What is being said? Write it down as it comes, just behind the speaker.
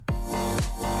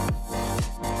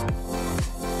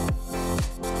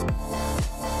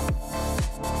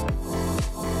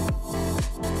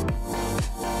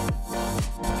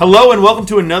Hello and welcome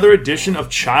to another edition of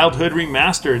Childhood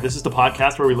Remastered. This is the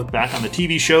podcast where we look back on the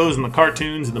TV shows and the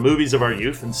cartoons and the movies of our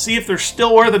youth and see if they're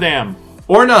still worth a damn.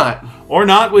 Or not. Or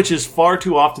not, which is far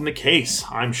too often the case.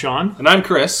 I'm Sean. And I'm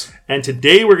Chris. And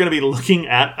today we're going to be looking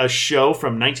at a show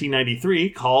from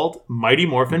 1993 called Mighty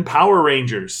Morphin Power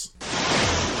Rangers. After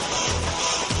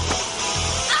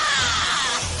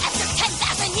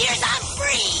 10,000 years, I'm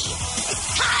free!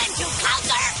 It's time to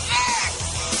conquer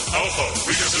Earth! Alpha,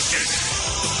 Readers Escape.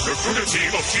 Recruit a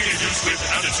team of teenagers with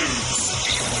attitudes.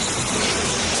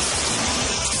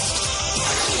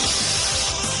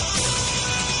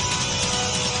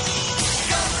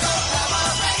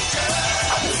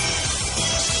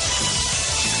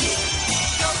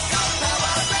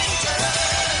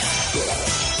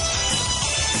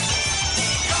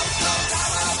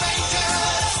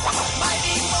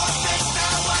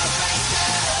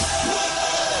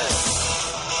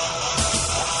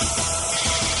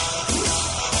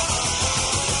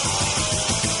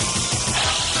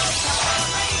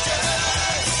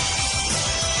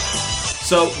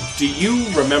 So, do you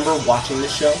remember watching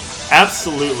this show?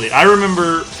 Absolutely. I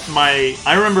remember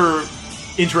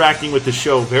interacting with the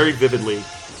show very vividly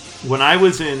when I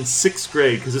was in 6th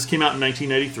grade, because this came out in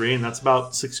 1993, and that's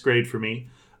about 6th grade for me,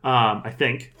 I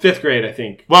think. 5th grade, I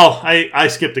think. Well, I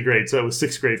skipped a grade, so it was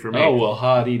 6th grade for me. Oh, well,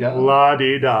 ha-dee-da.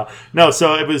 La-dee-da. No,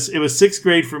 so it was 6th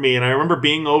grade for me, and I remember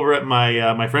being over at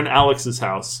my friend Alex's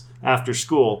house after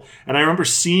school, and I remember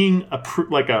seeing a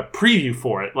preview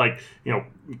for it, like, you know,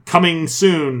 coming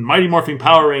soon, Mighty Morphin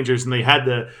Power Rangers, and they had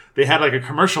like a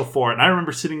commercial for it, and I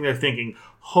remember sitting there thinking,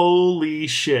 holy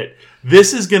shit,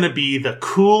 this is going to be the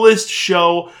coolest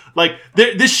show. Like,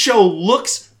 this show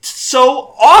looks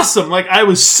so awesome. Like, I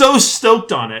was so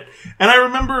stoked on it. And I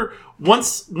remember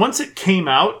once it came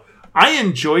out, I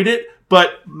enjoyed it,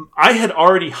 but I had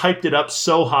already hyped it up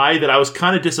so high that I was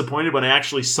kind of disappointed when I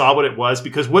actually saw what it was,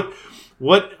 because what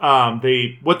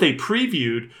they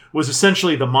previewed was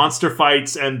essentially the monster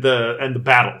fights and the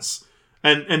battles.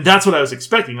 And that's what I was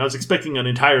expecting. I was expecting an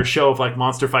entire show of like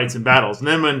monster fights and battles. And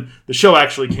then when the show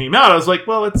actually came out, I was like,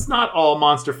 well, it's not all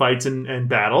monster fights and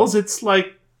battles. It's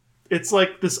like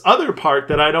this other part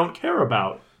that I don't care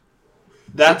about.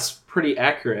 That's pretty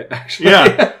accurate, actually.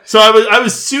 Yeah. So I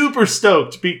was super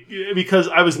stoked because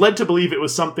I was led to believe it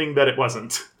was something that it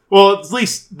wasn't. Well, at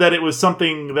least that it was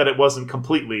something that it wasn't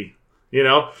completely, you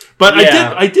know? But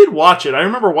yeah. I did watch it. I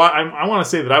remember I want to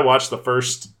say that I watched the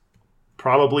first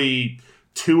probably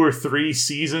 2 or 3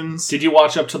 seasons. Did you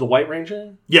watch up to the White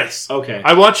Ranger? Yes. Okay.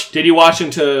 Did you watch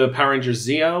into Power Rangers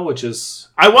Zeo, which is...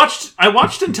 I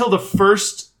watched until the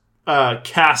first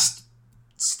cast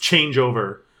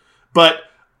changeover. But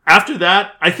after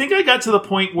that, I think I got to the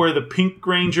point where the Pink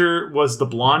Ranger was the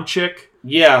blonde chick.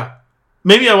 Yeah.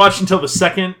 Maybe I watched until the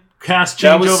second cast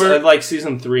changeover. That was like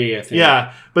season 3, I think.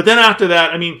 Yeah. But then after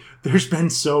that, I mean, there's been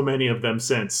so many of them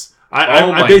since.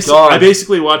 I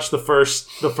basically watched the first,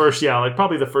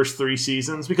 probably the first 3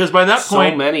 seasons, because by that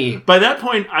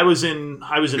point I was in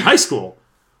high school,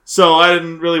 so I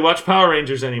didn't really watch Power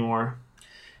Rangers anymore.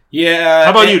 Yeah.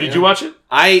 How about you? Did you watch it?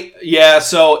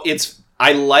 So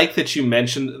I like that you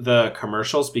mentioned the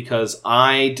commercials, because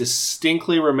I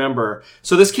distinctly remember.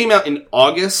 So this came out in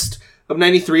August of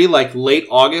 93, like late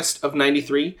August of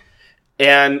 93,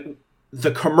 and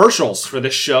the commercials for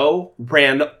this show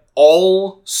ran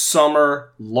all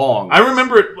summer long. I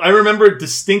remember it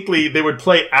distinctly. They would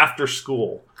play after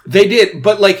school. They did,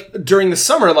 but like during the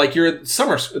summer, like you're at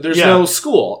summer, there's no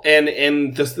school, and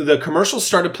the commercials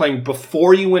started playing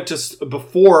before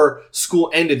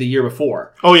school ended the year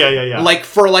before. Oh yeah. Like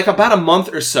for like about a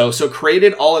month or so it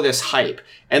created all of this hype,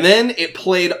 and then it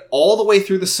played all the way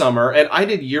through the summer. And I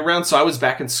did year round, so I was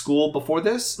back in school before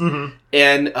this, and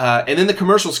then the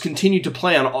commercials continued to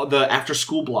play on all the after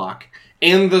school block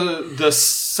and the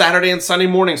Saturday and Sunday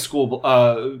morning school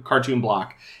cartoon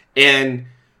block. And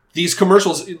these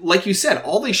commercials, like you said,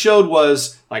 all they showed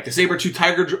was like the Sabertooth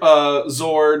Tiger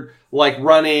Zord, like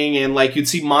running, and like you'd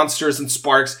see monsters and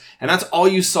sparks, and that's all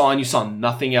you saw, and you saw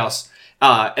nothing else.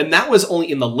 And that was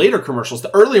only in the later commercials.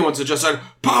 The earlier ones that just said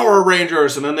Power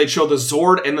Rangers, and then they'd show the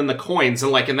Zord and then the coins,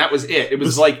 and that was it. It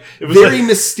was very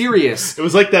mysterious. It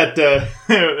was like that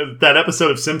that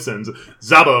episode of Simpsons,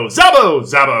 Zabo, Zabo,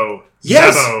 Zabo.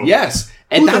 Yes, Zabo. yes,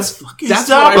 and that's what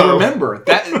I remember.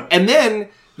 And then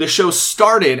the show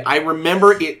started. I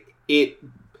remember it.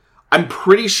 I'm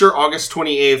pretty sure August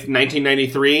 28th,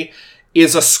 1993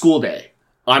 is a school day.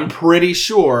 I'm pretty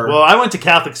sure. Well, I went to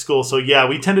Catholic school, so yeah,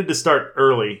 we tended to start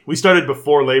early. We started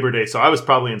before Labor Day, so I was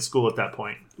probably in school at that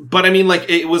point. But I mean, like,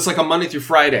 it was like a Monday through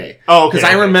Friday. Oh, okay. Because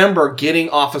I remember getting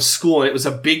off of school, and it was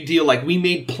a big deal. Like, we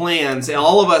made plans, and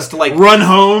all of us to, like... Run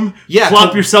home, Yeah,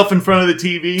 plop yourself in front of the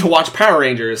TV. to watch Power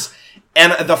Rangers.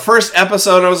 And the first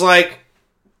episode, I was like,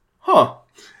 huh.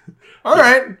 All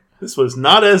right. This was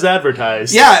not as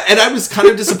advertised. Yeah, and I was kind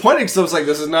of disappointed because I was like,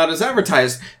 this is not as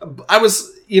advertised. I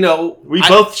was, We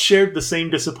both shared the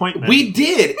same disappointment. We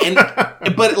did,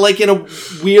 but like in a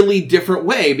weirdly different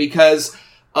way because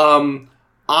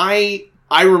I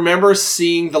remember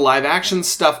seeing the live action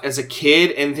stuff as a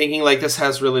kid and thinking like this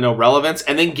has really no relevance,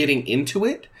 and then getting into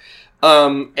it,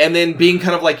 and then being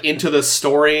kind of like into the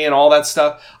story and all that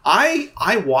stuff.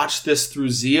 I watched this through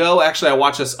Zeo. Actually, I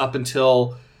watched this up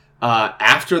until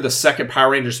after the second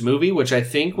Power Rangers movie, which I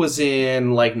think was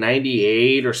in like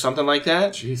 98 or something like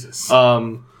that. Jesus.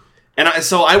 So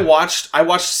I watched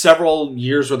several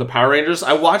years worth of Power Rangers.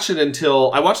 I watched it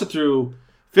through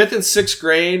 5th and 6th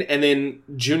grade and then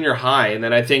junior high. And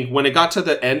then I think when it got to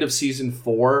the end of season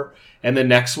 4 and the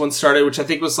next one started, which I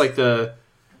think was like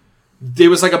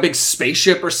there was like a big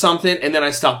spaceship or something, and then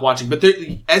I stopped watching. But there,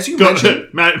 as you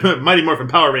mentioned... Mighty Morphin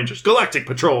Power Rangers, Galactic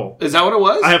Patrol. Is that what it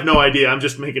was? I have no idea. I'm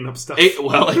just making up stuff. It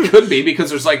could be,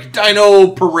 because there's like Dino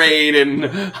Parade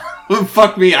and...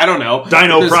 fuck me, I don't know.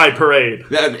 Dino Pride Parade.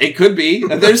 It could be.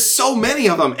 There's so many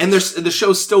of them, and the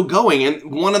show's still going.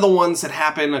 And one of the ones that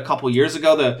happened a couple years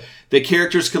ago, the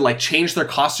characters could like change their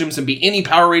costumes and be any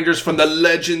Power Rangers from the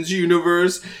Legends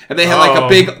universe, and they had like a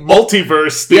big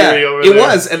multiverse theory over there. It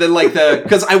was, and then like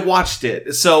because I watched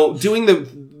it, so doing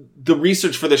the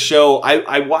research for the show,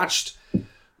 I watched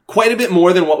quite a bit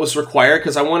more than what was required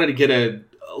because I wanted to get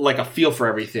a feel for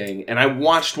everything, and I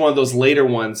watched one of those later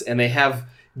ones, and they have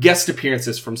guest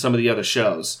appearances from some of the other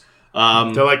shows.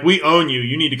 They're like, we own you.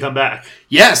 You need to come back.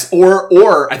 Yes,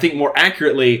 or I think more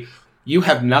accurately, you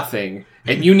have nothing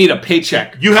and you need a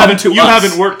paycheck. You haven't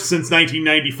worked since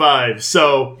 1995,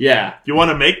 so yeah, you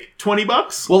want to make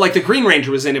 $20? Well, like the Green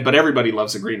Ranger was in it, but everybody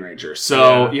loves the Green Ranger,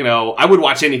 so I would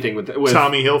watch anything with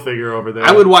Tommy Hilfiger over there.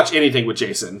 I would watch anything with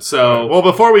Jason. So well,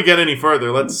 before we get any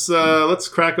further, let's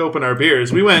crack open our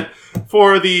beers. We went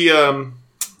for the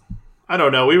I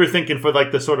don't know. We were thinking for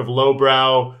like the sort of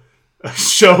lowbrow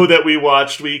show that we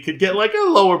watched, we could get like a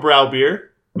lower brow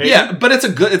beer. Maybe. Yeah, but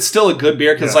it's still a good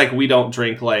beer because like we don't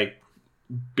drink like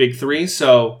Big Three,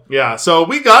 so yeah. So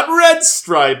we got Red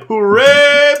Stripe,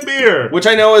 hooray beer, which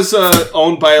I know is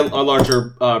owned by a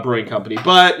larger brewing company,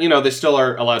 but they still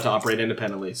are allowed to operate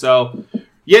independently. So,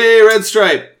 yay, Red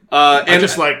Stripe! And I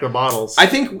just like the bottles. I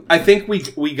think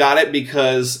we got it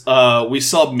because we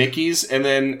saw Mickey's, and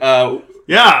then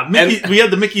Mickey. We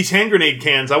had the Mickey's hand grenade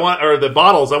cans. The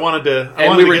bottles. We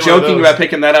were joking about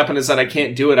picking that up, and it said, "I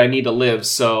can't do it. I need to live."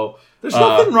 So. There's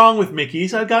nothing wrong with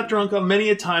Mickey's. I got drunk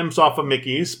many a times off of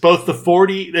Mickey's. Both the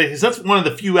 40, because that's one of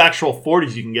the few actual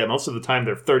 40s you can get. Most of the time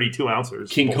they're 32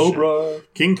 ounces. King Cobra.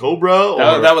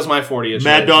 That was my 40-ish.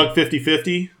 Mad Dog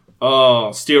 50-50.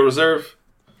 Oh, Steel Reserve.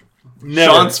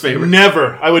 Never. Sean's favorite.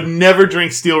 Never. I would never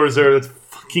drink Steel Reserve. That's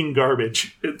fucking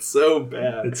garbage. It's so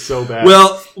bad. It's so bad.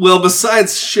 Well,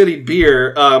 besides shitty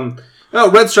beer,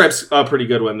 Red Stripe's a pretty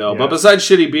good one though. Yeah. But besides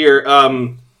shitty beer,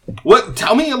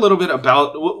 tell me a little bit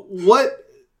about what.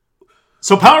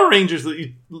 So Power Rangers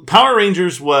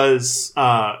was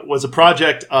a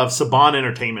project of Saban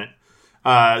Entertainment.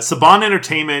 Saban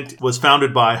Entertainment was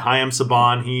founded by Chaim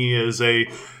Saban. He is a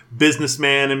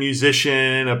businessman, a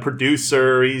musician, a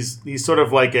producer. He's sort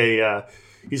of like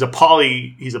he's a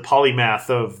polymath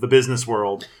of the business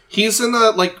world. He's in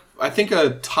I think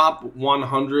a top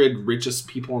 100 richest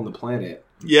people on the planet.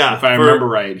 Yeah, if I remember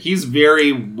right. He's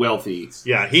very wealthy.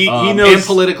 Yeah, he knows, and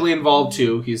politically involved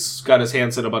too. He's got his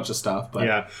hands in a bunch of stuff. But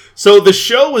yeah, so the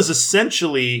show was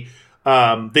essentially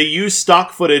they used stock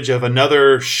footage of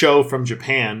another show from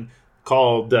Japan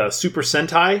called Super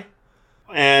Sentai,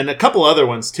 and a couple other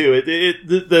ones too.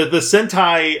 The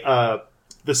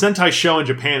Sentai show in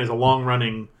Japan is a long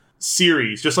running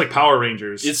series, just like Power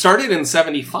Rangers. It started in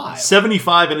 75.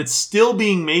 75, and it's still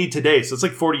being made today. So it's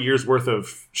like 40 years worth of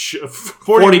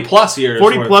 40 plus years.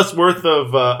 40 plus worth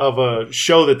of a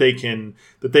show that they can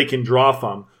draw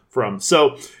from.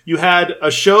 So you had a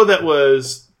show that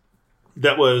was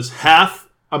half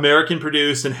American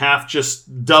produced and half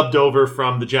just dubbed over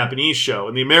from the Japanese show.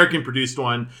 And the American produced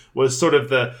one was sort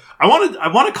of I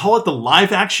want to call it the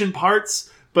live action parts.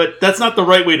 But that's not the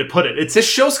right way to put it. This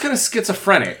show's kind of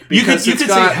schizophrenic. You could say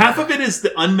half of it is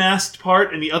the unmasked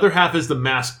part and the other half is the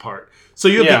masked part. So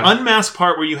you have the unmasked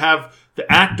part where you have the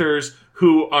actors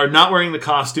who are not wearing the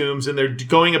costumes and they're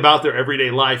going about their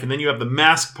everyday life, and then you have the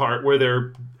mask part where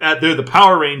they're the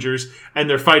Power Rangers and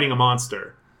they're fighting a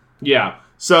monster. Yeah.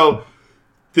 So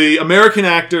the American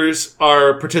actors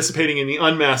are participating in the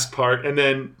unmasked part, and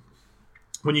then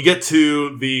when you get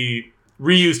to the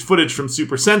reused footage from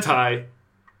Super Sentai,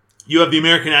 you have the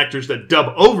American actors that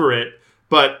dub over it,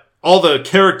 but all the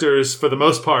characters, for the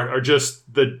most part, are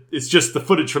just the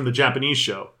footage from the Japanese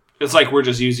show. It's like we're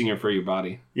just using it for your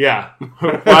body. Yeah.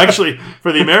 Well, actually,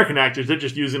 for the American actors, they're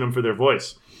just using them for their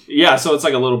voice. Yeah, so it's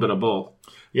like a little bit of both.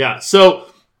 Yeah. So,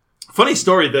 funny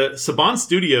story, the Saban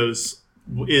Studios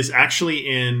is actually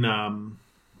in,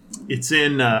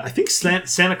 I think,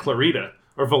 Santa Clarita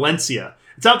or Valencia.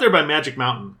 It's out there by Magic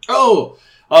Mountain. Oh,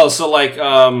 so like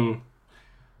the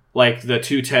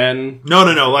 210.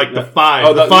 No, like the 5.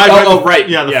 Oh, the 5 right.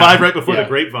 Yeah, the 5 right before the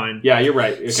Grapevine. Yeah, you're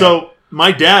right. Okay. So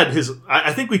my dad,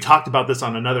 I think we talked about this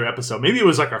on another episode. Maybe it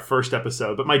was like our first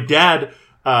episode, but my dad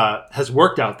has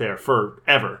worked out there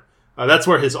forever. That's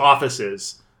where his office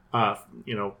is.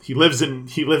 He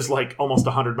lives like almost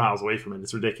 100 miles away from it.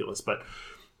 It's ridiculous, but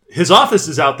his office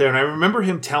is out there, and I remember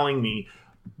him telling me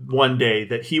one day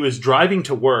that he was driving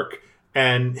to work,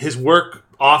 and his work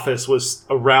office was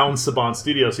around Saban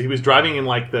Studios. So he was driving in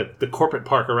like the corporate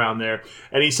park around there,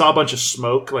 and he saw a bunch of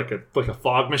smoke, like a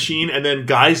fog machine, and then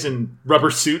guys in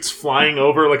rubber suits flying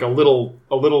over like a little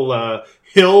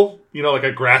hill, like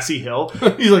a grassy hill.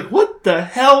 He's like, "What the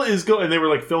hell is going?" And they were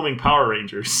like filming Power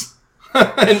Rangers.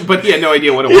 But he had no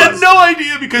idea what it was. He had no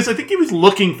idea because I think he was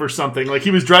looking for something. Like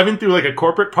he was driving through like a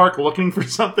corporate park looking for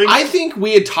something. I think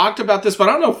we had talked about this, but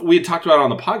I don't know if we had talked about it on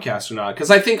the podcast or not. Because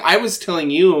I think I was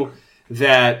telling you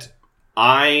that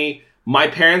my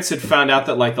parents had found out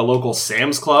that like the local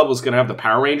Sam's Club was going to have the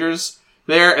Power Rangers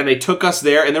there, and they took us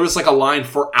there, and there was like a line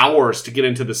for hours to get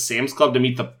into the Sam's Club to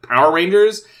meet the Power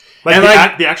Rangers. Like and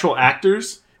the actual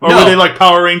actors? Or No. were they like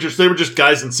Power Rangers? They were just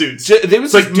guys in suits. There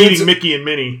was It's like meeting dudes- Mickey and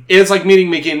Minnie. It's like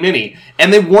meeting Mickey and Minnie.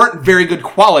 And they weren't very good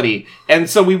quality. And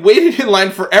so we waited in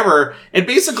line forever. And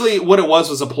basically what it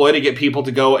was a ploy to get people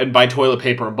to go and buy toilet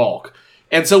paper in bulk.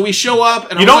 And so we show up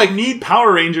and You I'm don't like, need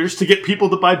Power Rangers to get people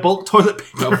to buy bulk toilet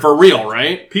paper. for real,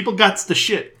 right? People got the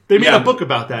shit. They made Yeah. a book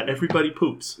about that. Everybody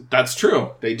poops. That's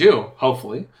true. They do,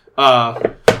 hopefully.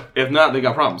 If not, they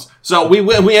got problems. So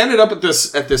we ended up at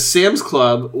this Sam's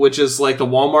Club, which is like the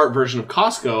Walmart version of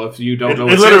Costco. If you don't know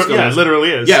what Sam's Club is, it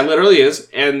literally is. Yeah, it literally is.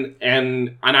 And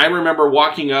I remember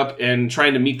walking up and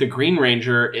trying to meet the Green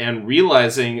Ranger and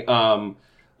realizing,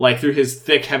 like through his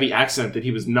thick, heavy accent, that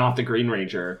he was not the Green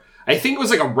Ranger. I think it was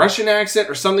like a Russian accent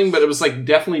or something, but it was like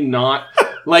definitely not.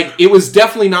 Like it was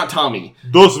definitely not Tommy.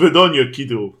 Do svidaniya,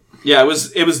 kiddo. Yeah,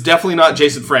 it was definitely not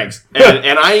Jason Franks.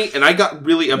 And I got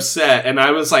really upset, and I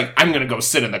was like, I'm gonna go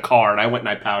sit in the car, and I went and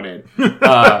I pouted.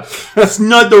 That's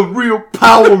not the real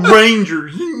Power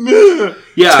Rangers.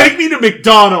 Yeah. Take me to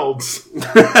McDonald's.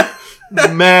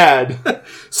 Mad.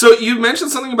 So you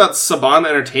mentioned something about Saban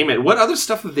Entertainment. What other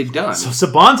stuff have they done? So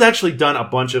Saban's actually done a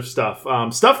bunch of stuff.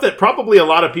 Stuff that probably a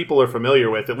lot of people are familiar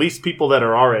with, at least people that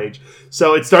are our age.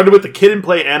 So it started with the Kid and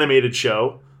Play animated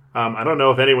show. I don't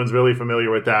know if anyone's really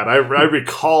familiar with that. I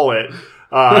recall it.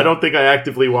 I don't think I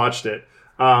actively watched it.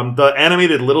 The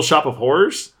animated Little Shop of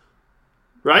Horrors,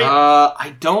 right?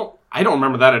 I don't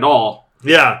remember that at all.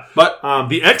 Yeah, But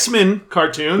the X-Men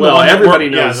cartoon. Well, the one that everybody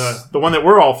we're- knows. Yeah, the one that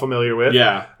we're all familiar with.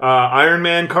 yeah. Iron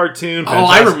Man cartoon. Oh,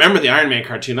 I fantastic. remember the Iron Man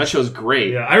cartoon. That show's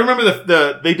great. Yeah, I remember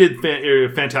they did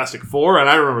Fantastic Four, and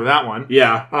I remember that one.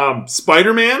 Yeah.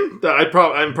 Spider-Man.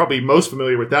 I'm probably most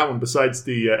familiar with that one besides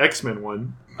the X-Men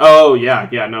one. Oh, yeah.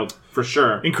 Yeah, no, for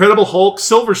sure. Incredible Hulk,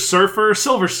 Silver Surfer.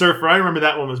 I remember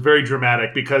that one was very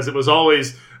dramatic because it was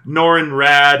always Norrin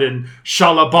Rad and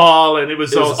Shalabal, and it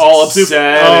was all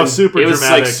upset. Super It was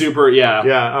dramatic. like super, yeah.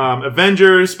 Yeah,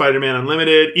 Avengers, Spider-Man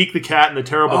Unlimited, Eek the Cat and the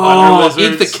Terrible Thunder Oh,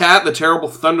 Lizards. Eat the Cat, the Terrible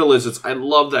Thunder Lizards. I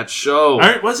love that show.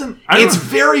 It's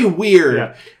very weird.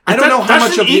 Yeah. I don't know how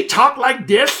much of it. talk like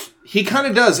this? He kind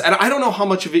of does, and I don't know how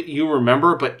much of it you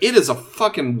remember, but it is a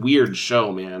fucking weird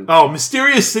show, man. Oh,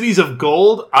 Mysterious Cities of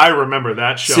Gold. I remember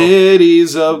that show.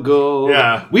 Cities of Gold.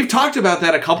 Yeah. We've talked about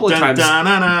that a couple of Dun, times. dun,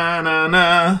 na, na, na,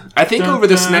 na. I think Dun, over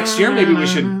this dun, next year, maybe we na,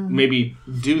 should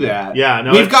na. do that. Yeah,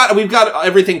 no, we've got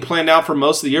everything planned out for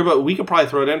most of the year, but we could probably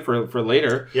throw it in for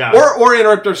later. Yeah. or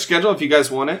interrupt our schedule if you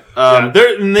guys want it. And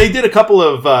they did a couple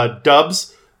of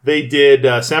dubs. They did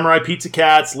Samurai Pizza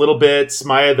Cats, Little Bits,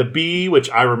 Maya the Bee, which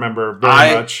I remember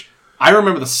very much. I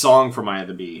remember the song for Maya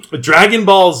the Bee. Dragon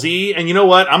Ball Z, and you know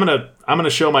what? I'm gonna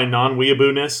show my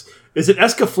non-weeaboo-ness. Is it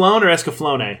Escaflowne or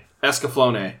Escaflowne?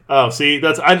 Escaflowne. Oh, see,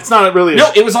 it's not really.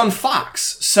 No, it was on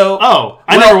Fox. So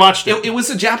I never watched it. It was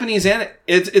a Japanese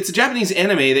it's a Japanese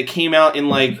anime that came out in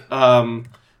like the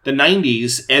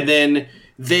 90s, and then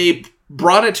they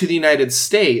brought it to the United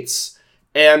States,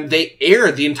 and they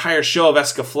aired the entire show of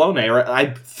Escaflowne, or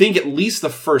I think at least the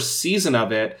first season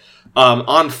of it,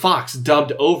 on Fox,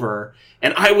 dubbed over.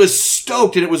 And I was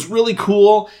stoked, and it was really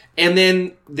cool. And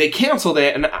then they canceled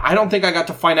it, and I don't think I got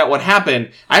to find out what happened.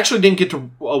 I actually didn't get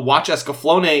to watch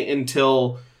Escaflowne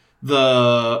until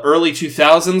the early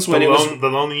 2000s when the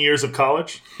lonely years of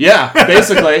college. Yeah,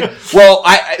 basically. Well,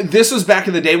 this was back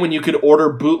in the day when you could order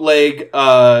bootleg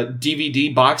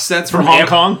DVD box sets from Hong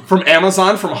Kong, from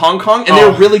Amazon, from Hong Kong, and they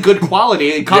were really good quality.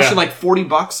 It cost you like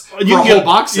 $40 for a whole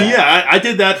box set. Yeah, I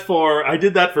did that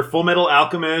for Full Metal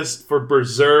Alchemist, for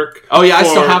Berserk. Oh yeah, I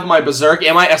still have my Berserk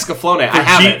and my Escaflowne. I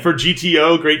have it for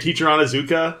GTO, Great Teacher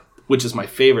Onizuka, which is my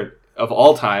favorite of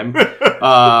all time,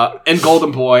 and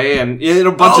Golden Boy, and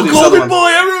a bunch of these Golden other Boy,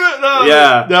 ones.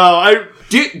 I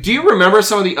Do you remember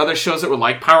some of the other shows that were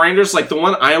like Power Rangers? Like the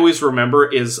one I always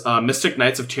remember is Mystic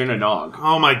Knights of Tir na Nog.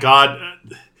 Oh my god,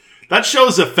 that show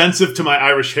is offensive to my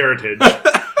Irish heritage.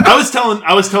 I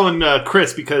was telling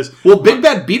Chris because Big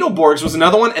Bad Beetleborgs was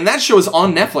another one, and that show is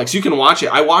on Netflix. You can watch it.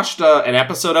 I watched an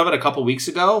episode of it a couple weeks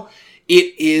ago.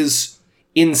 It is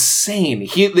insane.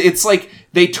 It's like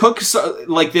they took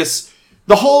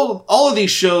all of these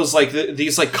shows, like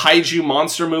these like kaiju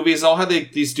monster movies, all have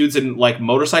these dudes in like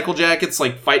motorcycle jackets,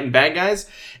 like fighting bad guys,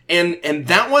 and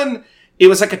that one, it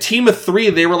was like a team of 3.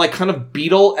 They were like kind of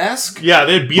Beetle-esque. Yeah,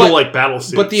 they had Beetle-like battle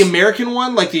suits. But the American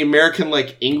one, like the American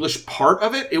like English part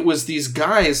of it, it was these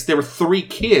guys. There were 3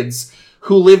 kids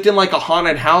who lived in like a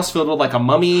haunted house filled with like a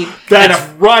mummy. That's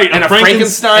right, and a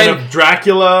Frankenstein, and a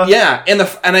Dracula. Yeah, and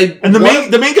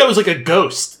the main guy was like a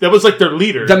ghost. That was like their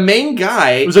leader. The main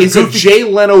guy is a Jay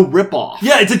Leno ripoff.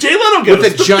 Yeah, it's a Jay Leno ghost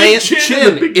with a giant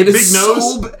chin. Big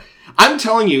nose. I'm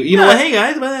telling you, you know what? Hey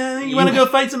guys, you want to go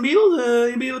fight some beetles?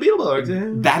 You be the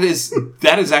Beetleborgs.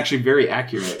 That is actually very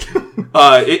accurate.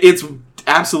 It's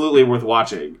absolutely worth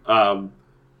watching.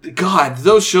 God,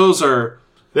 those shows are.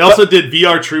 They also did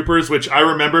VR Troopers, which I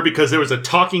remember because there was a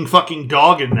talking fucking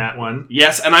dog in that one.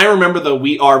 Yes, and I remember the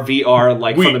We Are VR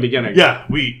from the beginning. Yeah,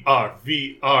 We Are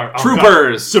VR.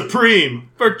 Troopers. Supreme.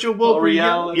 Virtual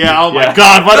reality. Yeah, oh my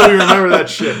god, why do we remember that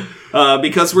shit?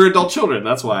 Because we're adult children,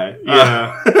 that's why.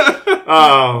 Yeah.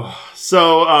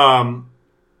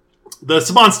 The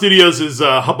Saban Studios is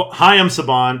Hayam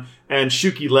Saban and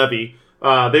Shuki Levy.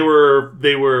 They were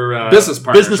business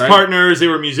partners. They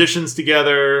were musicians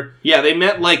together. Yeah, they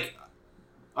met like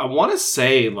I want to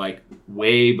say like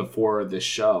way before this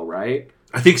show, right?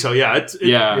 I think so. Yeah.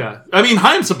 Yeah. I mean,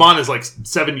 Hayam Saban is like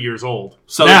 70 years old.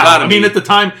 So now, at the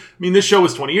time, this show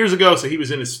was 20 years ago, so he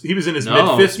was in his mid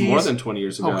 50s. It's more than 20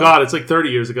 years ago. Oh god, it's like 30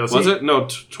 years ago. Was it? No,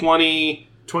 20.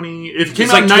 It came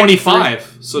it's out like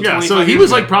 25. So yeah, so he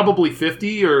was like probably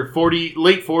 50 or 40,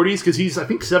 late 40s, because he's I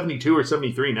think 72 or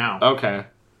 73 now. Okay.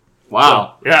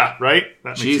 Wow. So, yeah, right?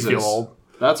 That makes Jesus. you feel old.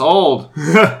 That's old.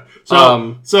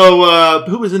 So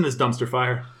who was in this dumpster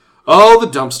fire? Oh, the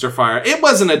dumpster fire. It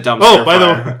wasn't a dumpster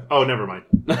fire. Oh, never mind.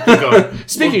 Go.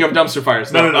 Speaking of dumpster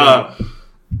fires. No.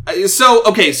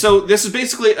 So this is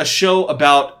basically a show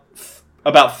about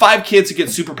 5 kids who get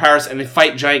superpowers and they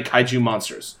fight giant kaiju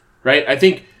monsters. Right? I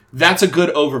think that's a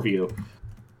good overview.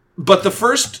 But the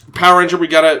first Power Ranger we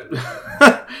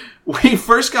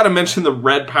first gotta mention the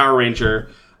Red Power Ranger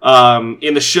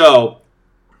in the show.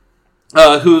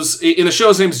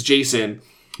 His name's Jason,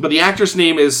 but the actor's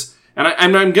name is, and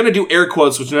I'm going to do air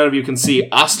quotes, which none of you can see,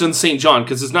 Austin St. John,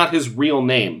 because it's not his real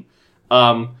name.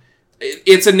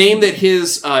 It's a name that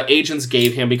his agents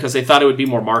gave him because they thought it would be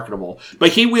more marketable.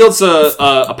 But he wields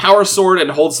a power sword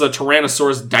and holds the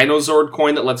Tyrannosaurus Dinozord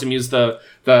coin that lets him use the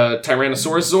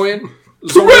Tyrannosaurus Zoid.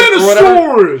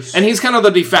 Tyrannosaurus! And he's kind of the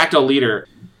de facto leader.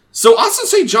 So Austin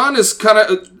St. John is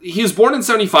he was born in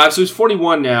 75, so he's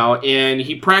 41 now, and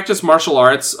he practiced martial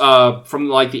arts from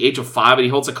like the age of 5, and he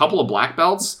holds a couple of black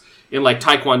belts in like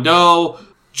Taekwondo,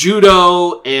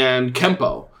 Judo, and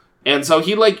Kempo. And so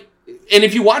he and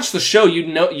if you watch the show,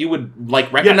 you would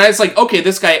like recognize okay,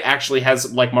 this guy actually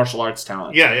has like martial arts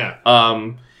talent. Yeah.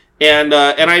 And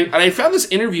I found this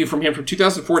interview from him from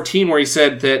 2014 where he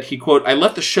said that he, quote, "I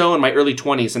left the show in my early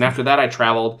 20s, and after that I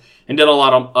traveled and did a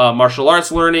lot of martial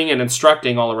arts learning and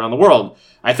instructing all around the world.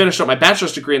 I finished up my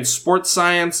bachelor's degree in sports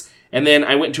science, and then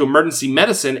I went into emergency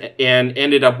medicine and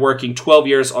ended up working 12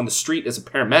 years on the street as a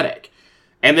paramedic."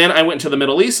 And then I went to the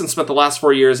Middle East and spent the last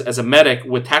 4 years as a medic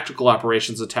with tactical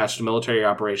operations attached to military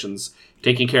operations,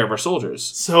 taking care of our soldiers.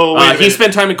 So wait a he minute.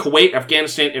 spent time in Kuwait,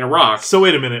 Afghanistan, and Iraq. So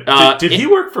wait a minute. Did he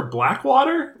work for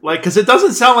Blackwater? Like, because it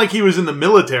doesn't sound like he was in the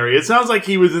military. It sounds like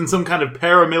he was in some kind of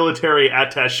paramilitary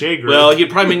attaché group. Well,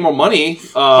 he'd probably make more money.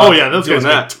 oh yeah, those doing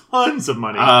guys make tons of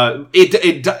money.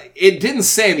 It didn't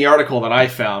say in the article that I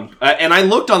found, and I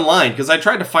looked online because I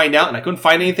tried to find out and I couldn't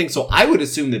find anything. So I would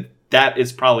assume that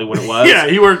is probably what it was. yeah,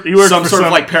 he worked some for sort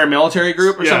of like paramilitary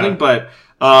group or Yeah. something. But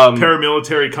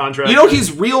paramilitary contract. you know,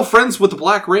 he's real friends with the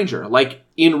Black Ranger, like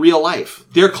in real life.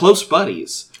 They're close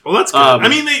buddies. Well, that's good. I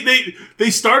mean, they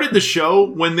started the show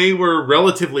when they were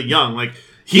relatively young. Like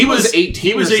He was 18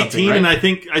 He was or 18, something, right? and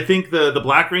I think the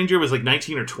Black Ranger was like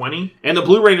 19 or 20. And the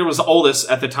Blue Ranger was the oldest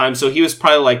at the time, so he was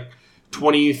probably like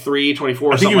 23, 24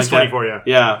 or I think he was something like 24. that.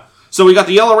 Yeah. Yeah. So we got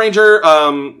the Yellow Ranger,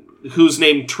 who's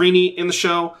named Trini in the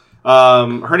show.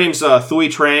 Her name's Thuy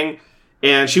Trang,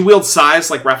 and she wields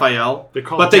scythes like Raphael. They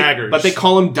call them daggers. But they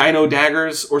call them Dino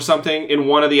Daggers or something in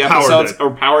one of the Power episodes, dag- or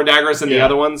Power Daggers in the Yeah.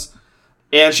 other ones.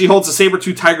 And she holds a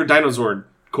Saber-Tooth Tiger Dinozord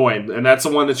coin, and that's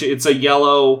the one that it's like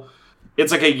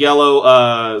a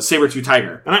yellow Saber-Tooth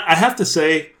Tiger. And I have to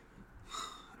say,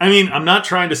 I mean, I'm not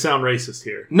trying to sound racist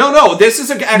here. No, this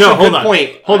is actually No, a hold good on.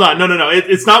 point. Hold on. No.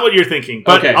 It's not what you're thinking.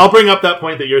 But Okay. I'll bring up that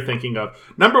point that you're thinking of.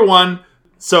 Number one,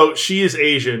 so she is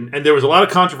Asian, and there was a lot of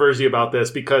controversy about this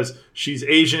because she's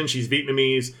Asian, she's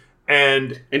Vietnamese,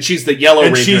 and And she's the Yellow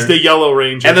Ranger. she's the Yellow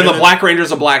Ranger. And then the Black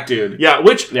Ranger's a black dude. Yeah,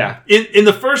 which Yeah. in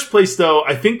the first place though,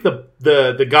 I think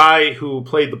the guy who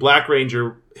played the Black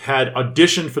Ranger had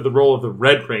auditioned for the role of the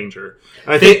Red Ranger.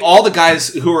 And I think All the guys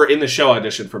who were in the show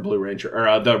auditioned for Blue Ranger,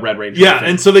 or the Red Ranger. I yeah, think.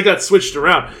 and so they got switched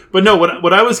around. But no,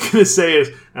 what I was going to say is,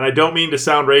 and I don't mean to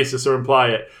sound racist or imply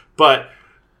it, but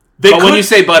they But when could- you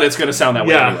say "but," it's going to sound that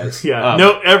way anyways. yeah.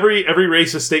 No, every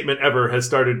racist statement ever has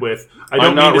started with I don't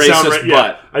I'm mean not to sound racist, yeah,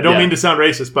 but. I don't Yeah. mean to sound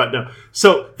racist, but no.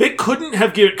 So they couldn't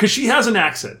have given because she has an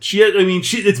accent.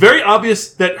 It's very obvious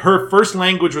that her first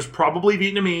language was probably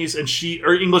Vietnamese, and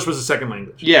or English was a second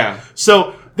language. Yeah.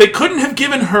 So they couldn't have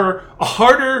given her a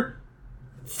harder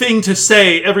thing to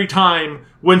say every time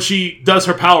when she does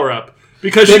her power up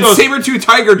because she Then goes Saber-Tooth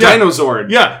Tiger Yeah. Dinozord.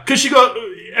 yeah, because she goes.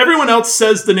 Everyone else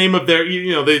says the name of their,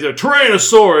 they're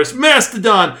Tyrannosaurus,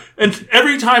 Mastodon, and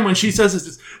every time when she says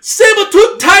it's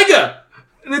Saber-Tooth Tiger,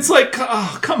 and it's like,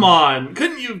 oh, come on,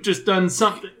 couldn't you have just done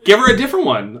something? Give her a different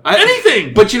one.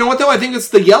 Anything. But you know what, though? I think it's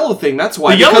the yellow thing. That's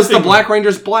why. The yellow Because thing. the Black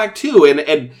Ranger's black, too.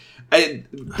 And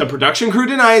the production crew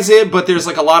denies it, but there's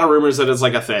like a lot of rumors that it's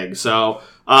like a thing. So,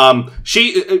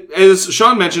 she, as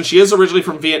Sean mentioned, she is originally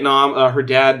from Vietnam. Her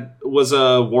dad was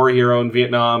a war hero in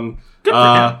Vietnam. Good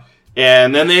for him.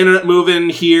 And then they ended up moving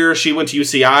here. She went to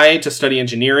UCI to study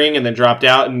engineering and then dropped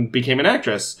out and became an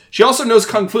actress. She also knows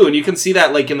Kung Fu, and you can see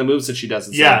that like in the moves that she does.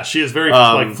 And Yeah, stuff. she has very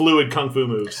like fluid kung fu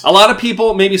moves. A lot of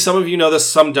people, maybe some of you know this,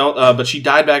 some don't, but she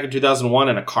died back in 2001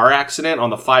 in a car accident on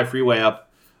the 5 freeway up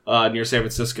near San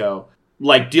Francisco.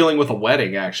 Like dealing with a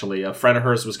wedding, actually. A friend of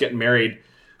hers was getting married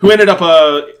who ended up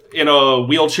in a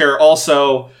wheelchair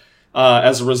also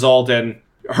as a result. And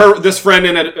this friend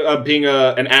ended up being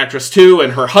an actress too,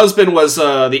 and her husband was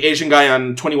the Asian guy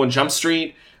on 21 Jump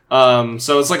Street.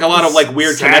 So it's like a lot of like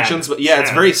weird Sad. connections, but yeah, it's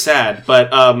Sad. very sad.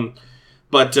 But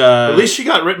At least she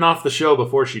got written off the show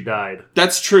before she died.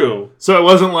 that's true. So it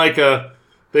wasn't like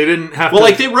they didn't have Well, to...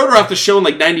 like they wrote her off the show in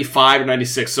like 95 or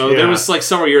 96, so Yeah. there was like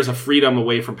several years of freedom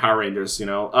away from Power Rangers, you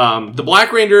know. The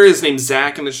Black Ranger is named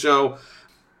Zach in the show,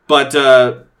 but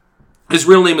his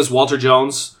real name is Walter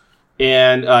Jones,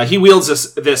 and he wields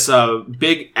this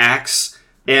big axe,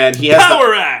 and he has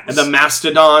Power axe! the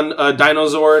Mastodon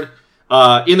Dinozord.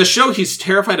 In the show, he's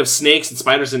terrified of snakes and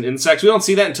spiders and insects. We don't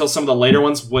see that until some of the later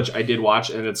ones, which I did watch,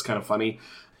 and it's kind of funny.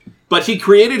 But he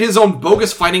created his own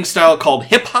bogus fighting style called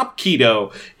Hip Hop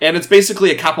Keto, and it's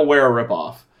basically a capoeira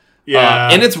ripoff. Yeah.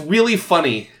 And it's really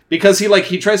funny because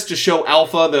he tries to show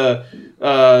Alpha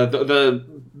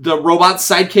the robot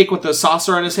sidekick with the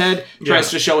saucer on his head, tries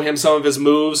Yeah. to show him some of his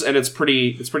moves, and it's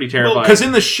pretty terrifying. Because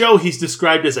in the show, he's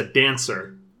described as a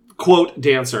dancer. Quote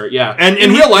dancer, yeah. And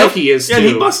in real life, he is too. And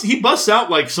he busts out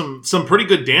like some pretty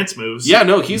good dance moves. Yeah,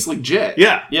 no, he's legit.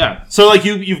 Yeah. Yeah. So like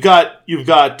you've got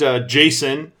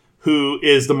Jason, who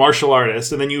is the martial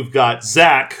artist, and then you've got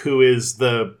Zach, who is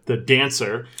the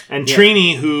dancer, and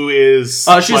Trini, who is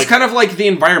She's kind of like the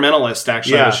environmentalist,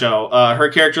 actually, Yeah. on the show. Her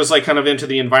character's like kind of into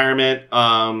the environment,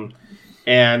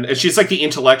 and she's like the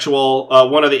intellectual,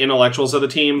 one of the intellectuals of the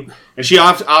team, and she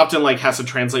often like has to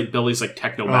translate Billy's like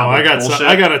techno bullshit.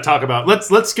 I got to talk about. Let's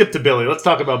skip to Billy. Let's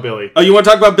talk about Billy. Oh, you want to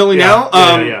talk about Billy now?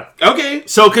 Yeah. Okay.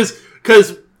 So because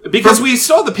Because we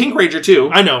still have the Pink Ranger, too.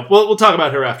 I know. Well, we'll talk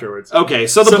about her afterwards. Okay,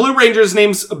 so the Blue Ranger's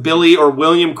name's Billy or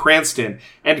William Cranston.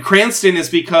 And Cranston is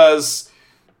because...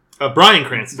 Bryan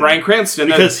Cranston. Bryan Cranston.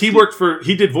 Because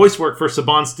he did voice work for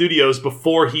Saban Studios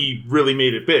before he really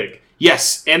made it big.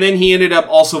 Yes, and then he ended up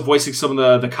also voicing some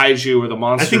of the kaiju or the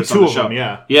monsters. I think two on the of show. them,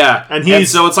 yeah. Yeah, and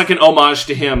so it's like an homage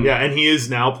to him. Yeah, and he is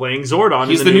now playing Zordon.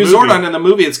 He's in the new movie. Zordon in the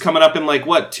movie. It's coming up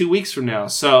in 2 weeks from now.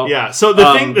 So yeah, so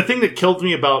the thing that kills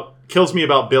me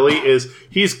about Billy is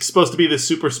he's supposed to be this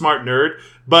super smart nerd,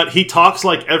 but he talks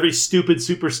like every stupid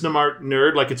super smart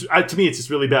nerd. Like to me, it's just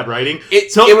really bad writing.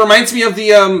 It reminds me of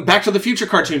the Back to the Future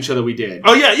cartoon show that we did.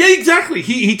 Oh yeah, exactly.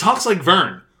 He talks like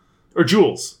Vern or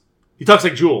Jules. He talks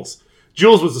like Jules.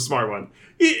 Jules was the smart one.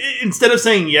 Instead of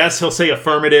saying yes, he'll say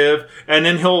affirmative, and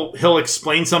then he'll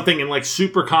explain something in like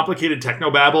super complicated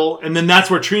technobabble, and then that's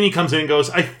where Trini comes in and goes,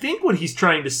 I think what he's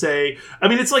trying to say... I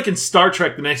mean, it's like in Star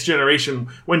Trek The Next Generation,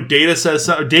 when Data says...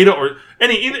 Data or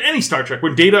any Star Trek,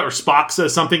 when Data or Spock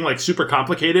says something like super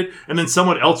complicated, and then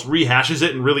someone else rehashes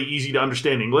it in really easy to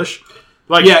understand English.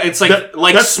 Like, yeah, it's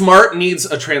like smart needs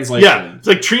a translation. Yeah, it's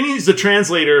like Trini's the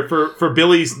translator for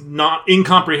Billy's not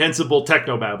incomprehensible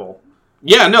technobabble.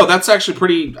 Yeah, no, that's actually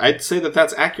pretty... I'd say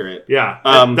that's accurate. Yeah,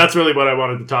 that's really what I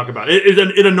wanted to talk about.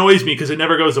 It annoys me because it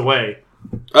never goes away.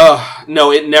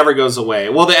 No, it never goes away.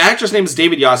 Well, the actor's name is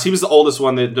David Yost. He was the oldest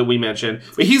one that we mentioned.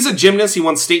 But he's a gymnast. He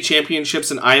won state championships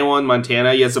in Iowa and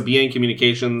Montana. He has a BA in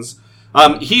communications.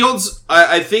 He holds,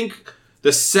 I think,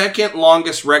 the second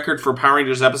longest record for Power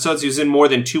Rangers episodes. He was in more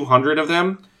than 200 of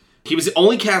them. He was the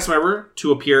only cast member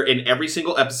to appear in every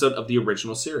single episode of the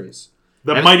original series.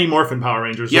 Mighty Morphin Power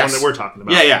Rangers, the one that we're talking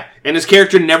about. Yeah. And his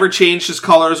character never changed his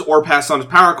colors or passed on his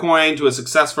power coin to a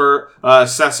successor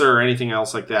or anything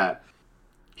else like that.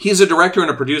 He's a director and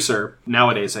a producer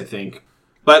nowadays, I think.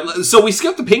 But so we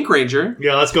skipped the Pink Ranger.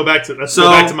 Yeah, let's go back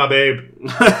to my babe.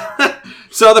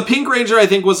 So the Pink Ranger, I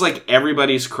think, was like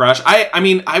everybody's crush. I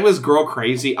mean, I was girl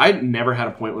crazy. I never had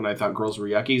a point when I thought girls were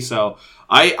yucky, so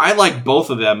I like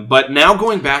both of them. But now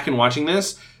going back and watching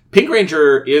this, Pink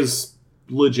Ranger is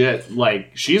legit.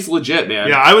 Like, she's legit, man.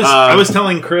 Yeah, I was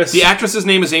telling Chris. The actress's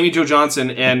name is Amy Jo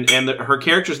Johnson, and her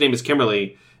character's name is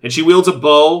Kimberly, and she wields a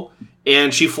bow,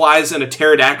 and she flies in a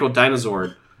pterodactyl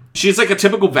dinosaur. She's like a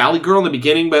typical Valley girl in the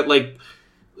beginning, but like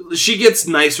she gets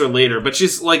nicer later. But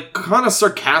she's like kind of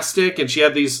sarcastic, and she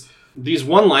had these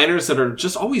one-liners that are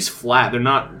just always flat. They're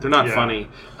not funny.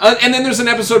 And then there's an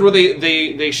episode where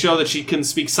they show that she can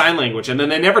speak sign language, and then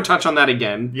they never touch on that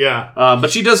again. Yeah.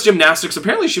 But she does gymnastics.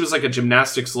 Apparently, she was like a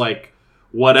gymnastics like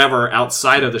whatever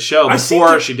outside of the show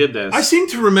before she did this. I seem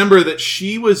to remember that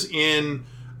she was in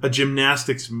a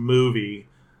gymnastics movie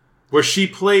where she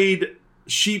played.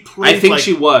 I think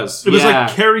she was. It was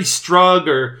like Carrie Strug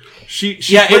or she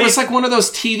yeah, played, it was like one of those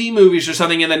TV movies or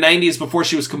something in the 90s before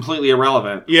she was completely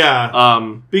irrelevant. Yeah.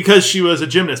 Because she was a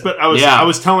gymnast. But I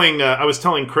was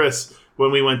telling Chris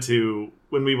when we went to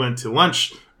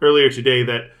lunch earlier today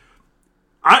that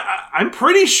I'm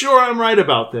pretty sure I'm right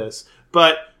about this,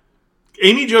 but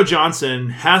Amy Jo Johnson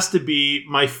has to be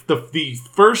the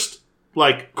first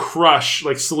like crush,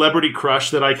 like celebrity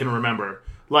crush that I can remember.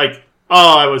 Like,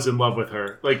 oh, I was in love with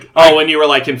her. Like, when you were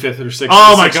like in 5th or 6th.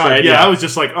 Oh my god! Grade, yeah, I was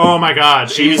just like, oh my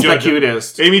god, she's the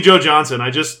cutest. Amy Jo Johnson.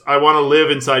 I want to live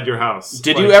inside your house.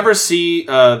 Did you ever see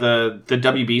the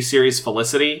WB series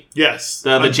Felicity? Yes,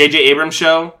 the J.J. Abrams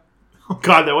show. Oh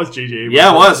god, that was J.J. Abrams.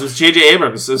 Yeah, it was. It was J.J.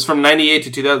 Abrams. It was from 98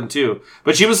 to 2002.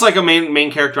 But she was like a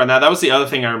main character on that. That was the other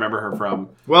thing I remember her from.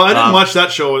 Well, I didn't watch that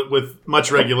show with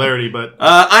much regularity, but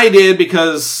I did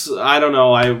because I don't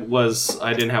know. I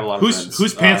didn't have a lot of friends.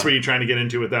 Whose pants were you trying to get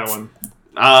into with that one?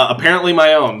 Apparently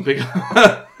my own. Damn,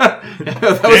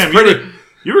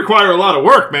 you require a lot of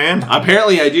work, man.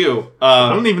 Apparently I do.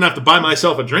 I don't even have to buy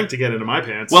myself a drink to get into my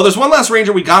pants. Well, there's one last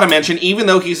Ranger we gotta mention, even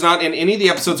though he's not in any of the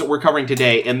episodes that we're covering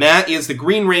today, and that is the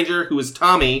Green Ranger, who is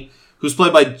Tommy, who's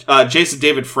played by Jason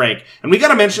David Frank. And we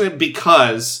gotta mention it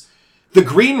because the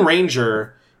Green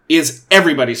Ranger is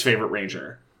everybody's favorite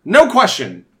Ranger. No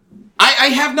question. I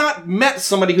have not met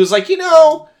somebody who's like,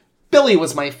 Billy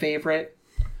was my favorite.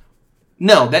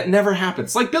 No, that never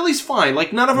happens. Like, Billy's fine.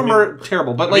 Like, none of them are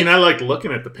terrible. But like, I like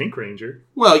looking at the Pink Ranger.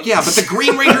 Well, yeah, but the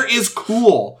Green Ranger is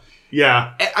cool.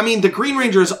 Yeah. I mean, the Green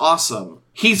Ranger is awesome.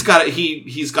 He's got a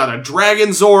dragon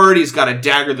Zord. He's got a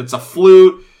dagger that's a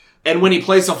flute. And when he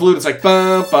plays the flute, it's like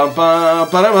ba ba ba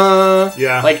ba ba.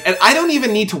 Yeah. Like, and I don't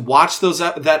even need to watch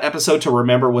that episode to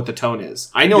remember what the tone is.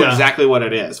 I know exactly what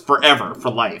it is forever, for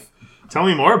life. Tell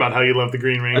me more about how you love the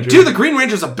Green Ranger. Dude, the Green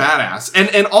Ranger's a badass.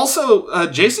 And also,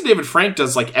 Jason David Frank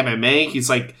does, like,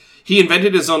 MMA. He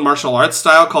invented his own martial arts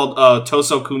style called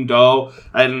Toso Kundo.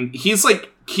 And he's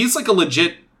like a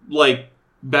legit like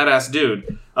badass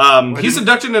dude. He's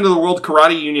inducted into the World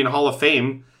Karate Union Hall of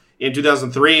Fame in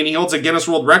 2003, and he holds a Guinness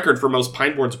World Record for most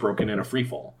pine boards broken in a free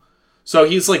fall. So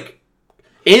he's like,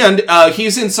 and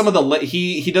he's in some of the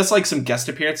he does like some guest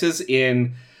appearances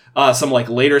in some like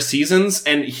later seasons,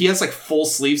 and he has like full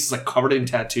sleeves, like covered in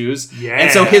tattoos. Yeah.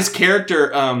 And so his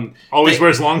character always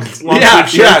wears long yeah,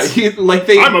 sleeve shirts.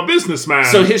 I'm a businessman.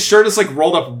 So his shirt is like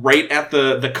rolled up right at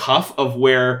the cuff of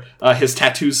where his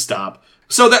tattoos stop.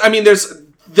 So that, I mean, those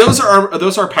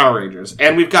are Power Rangers,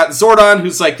 and we've got Zordon,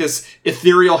 who's like this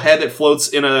ethereal head that floats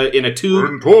in a tube.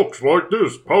 And talks like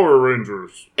this, Power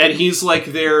Rangers. And he's like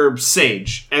their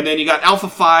sage. And then you got Alpha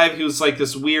 5, who's like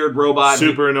this weird robot.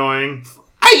 Super annoying.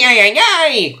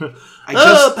 Ay!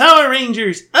 Power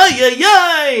Rangers!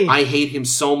 Ay! I hate him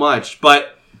so much,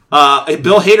 but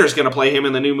Bill Hader's going to play him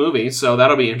in the new movie, so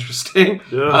that'll be interesting.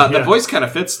 The voice kind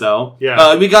of fits, though.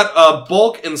 Yeah. We got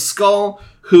Bulk and Skull,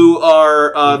 who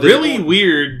are really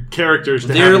weird characters.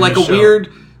 They're like a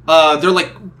weird. They're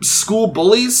like school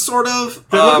bullies, sort of.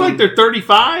 They look like they're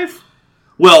 35.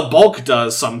 Well, Bulk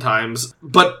does sometimes,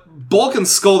 but Bulk and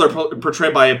Skull, they're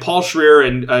portrayed by Paul Schreier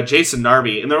and Jason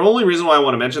Narvi. And the only reason why I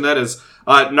want to mention that is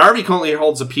Narvi currently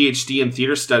holds a PhD in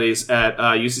theater studies at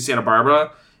UC Santa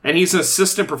Barbara, and he's an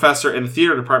assistant professor in the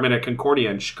theater department at Concordia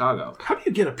in Chicago. How do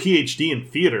you get a PhD in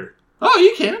theater? Oh,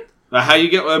 you can. How you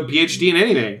get a PhD in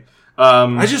anything?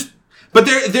 But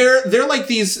they're like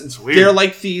these. It's weird. They're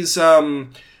like these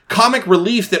comic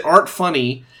relief that aren't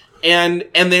funny. And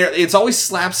it's always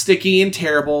slapsticky and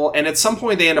terrible. And at some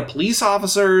point, they end up police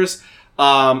officers.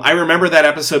 I remember that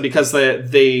episode because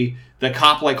the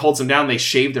cop like holds them down. They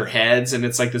shave their heads, and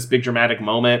it's like this big dramatic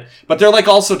moment. But they're like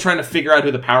also trying to figure out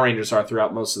who the Power Rangers are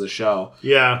throughout most of the show.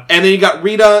 Yeah. And then you got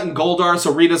Rita and Goldar.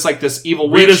 So Rita's like this evil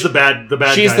witch. Rita's the bad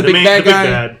She's guy. the big bad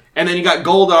guy. And then you got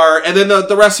Goldar, and then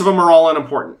the rest of them are all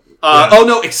unimportant. Oh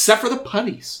no, except for the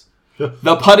putties.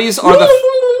 The putties are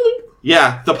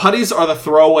the putties are the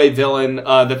throwaway villain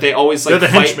that they always like. They're the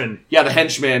fight. henchmen. Yeah, the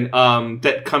henchmen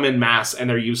that come in mass and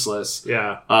they're useless.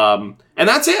 Yeah. And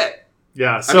that's it.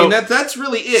 Yeah. So I mean that's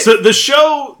really it. So the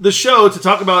show to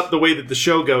talk about the way that the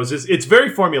show goes is it's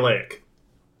very formulaic.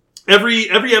 Every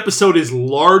episode is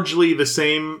largely the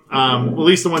same. At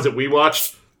least the ones that we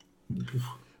watched.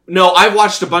 No, I've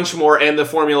watched a bunch more, and the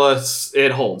formula,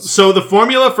 it holds. So the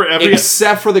formula for every...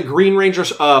 Except for the Green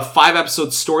Ranger's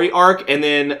 5-episode story arc, and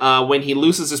then when he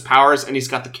loses his powers and he's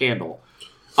got the candle.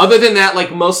 Other than that,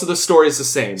 like, most of the story is the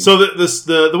same. So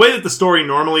the way that the story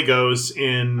normally goes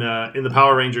in the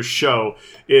Power Rangers show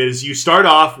is you start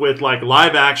off with, like,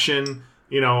 live action,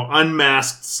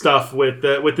 unmasked stuff with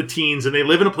the teens, and they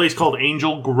live in a place called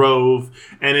Angel Grove,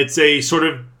 and it's a sort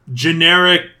of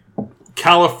generic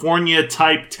California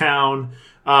type town,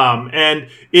 and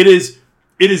it is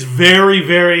very,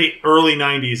 very early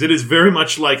 90s. It is very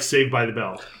much like Saved by the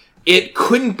Bell. It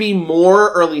couldn't be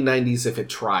more early 90s if it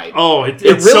tried. Oh, it's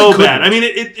really so couldn't. bad. I mean,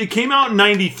 it came out in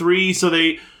 93, so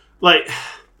they like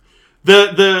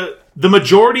the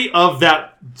majority of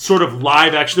that sort of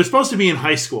live action. They're supposed to be in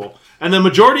high school, and the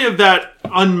majority of that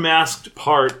unmasked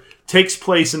part takes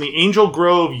place in the Angel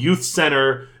Grove Youth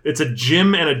Center. It's a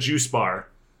gym and a juice bar.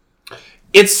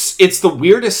 It's the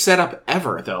weirdest setup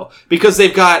ever, though, because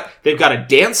they've got a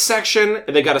dance section,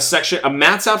 and they've got a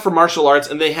mats out for martial arts,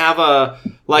 and they have a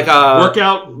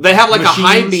workout. They have like machines. a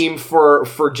high beam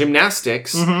for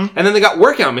gymnastics, and then they got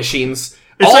workout machines.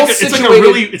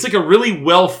 It's like a really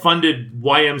well funded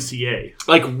YMCA,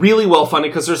 like really well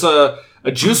funded because there's a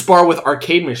juice bar with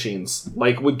arcade machines,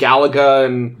 like with Galaga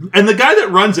and the guy that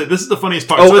runs it. This is the funniest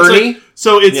part. Oh, so Ernie.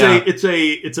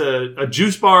 It's a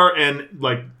juice bar and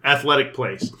like athletic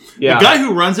place. Yeah. The guy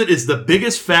who runs it is the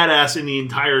biggest fat ass in the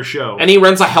entire show, and he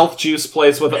runs a health juice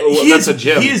place with that's a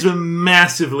gym. He is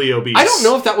massively obese. I don't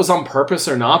know if that was on purpose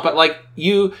or not, but like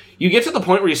you get to the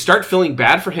point where you start feeling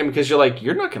bad for him because you're like,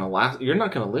 you're not gonna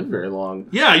live very long.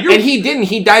 Yeah, and he didn't.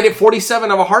 He died at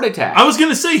 47 of a heart attack. I was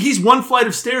gonna say he's one flight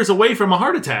of stairs away from a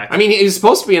heart attack. I mean, he's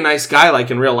supposed to be a nice guy, like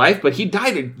in real life, but he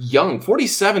died young.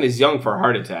 47 is young for a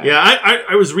heart attack. Yeah,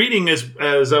 I was reading as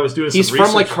I was doing. He's some research.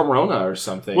 from like Corona or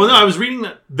something. Well, no, I was reading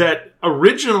that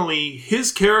originally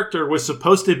his character was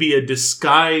supposed to be a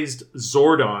disguised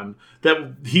Zordon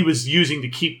that he was using to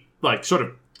keep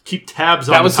tabs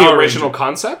on. That was the Power original Ranger.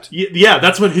 concept? Yeah,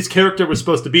 that's what his character was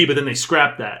supposed to be, but then they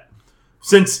scrapped that.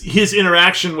 Since his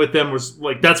interaction with them was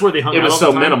like that's where they hung out. It was all so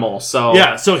the time. minimal. So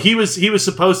yeah, so he was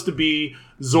supposed to be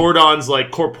Zordon's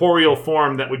like corporeal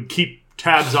form that would keep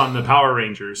tabs on the Power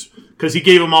Rangers because he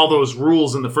gave them all those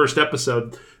rules in the first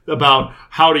episode about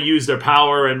how to use their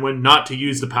power and when not to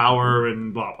use the power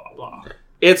and blah blah blah.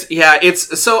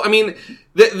 So I mean,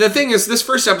 The thing is, this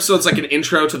first episode's like an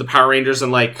intro to the Power Rangers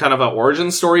and like kind of an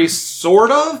origin story,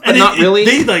 sort of, but not really.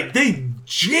 They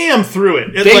jam through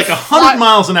it at They like 100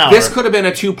 miles an hour. This could have been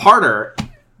a two-parter.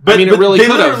 But, I mean, it really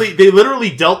could have. They literally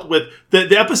dealt with...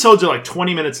 The episodes are like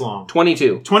 20 minutes long.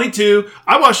 22.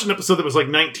 I watched an episode that was like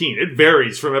 19. It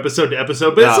varies from episode to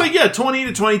episode. But it's like, 20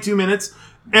 to 22 minutes.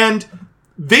 And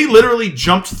they literally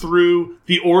jumped through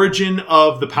the origin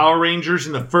of the Power Rangers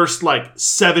in the first,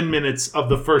 7 minutes of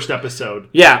the first episode.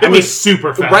 Yeah. It was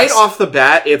super fast. Right off the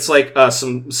bat, it's like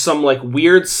some like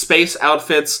weird space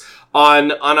outfits on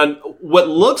what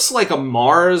looks like a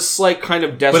Mars like kind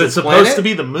of desert But it's supposed planet. to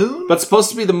be the moon? But it's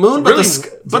supposed to be the moon. It's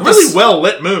a really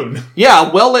well-lit moon. Yeah,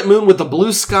 a well-lit moon with the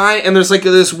blue sky, and there's like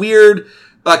this weird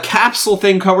capsule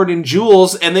thing covered in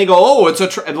jewels, and they go, oh, it's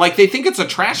they think it's a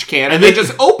trash can, and they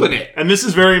just open it. And this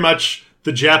is very much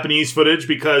the Japanese footage,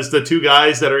 because the two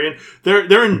guys that are in...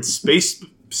 They're in space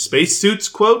suits,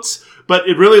 quotes, but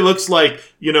it really looks like,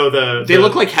 They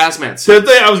look like hazmat suits.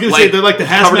 I was going to say, they're like the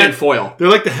hazmat... Covered in foil. They're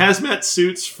like the hazmat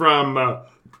suits from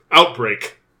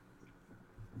Outbreak.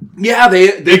 Yeah,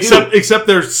 they do. Except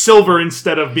they're silver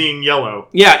instead of being yellow.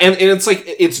 Yeah, and it's like,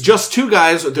 it's just two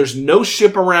guys. There's no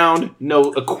ship around,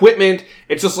 no equipment.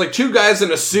 It's just like two guys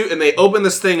in a suit, and they open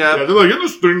this thing up. Yeah, they're like,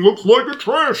 this thing looks like a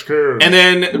trash can. And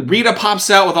then Rita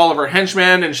pops out with all of her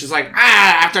henchmen, and she's like,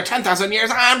 after 10,000 years,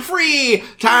 I'm free!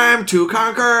 Time to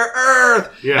conquer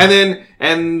Earth! Yeah.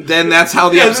 And then that's how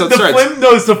the episode starts.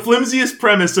 It's the flimsiest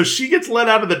premise. So she gets let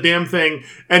out of the damn thing,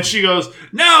 and she goes,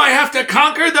 now I have to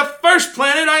conquer the first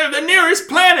planet, the nearest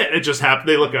planet. It just happened.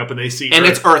 They look up and they see and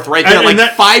Earth. It's Earth right there, and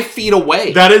 5 feet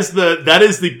away. That is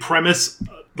the premise,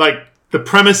 the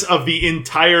premise of the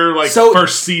entire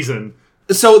first season.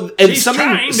 So, and She's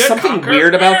something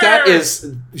weird about that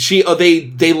is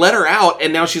they let her out,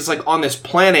 and now she's like on this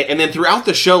planet, and then throughout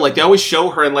the show, they always show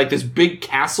her in this big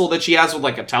castle that she has with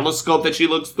a telescope that she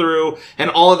looks through and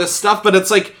all of this stuff, but it's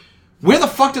like, where the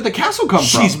fuck did the castle come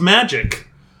from? She's magic.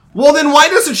 Well, then why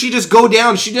doesn't she just go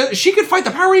down? She could fight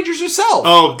the Power Rangers herself.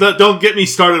 Oh, don't get me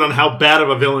started on how bad of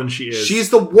a villain she is. She's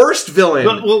the worst villain.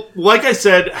 Well, like I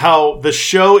said, how the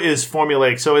show is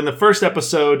formulaic. So in the first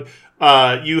episode,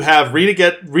 you have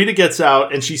Rita gets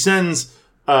out, and she sends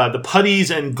the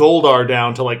Putties and Goldar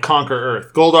down to conquer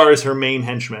Earth. Goldar is her main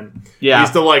henchman. Yeah,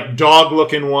 he's the dog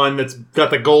looking one that's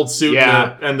got the gold suit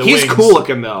and the wings. He's cool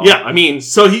looking though. Yeah, I mean,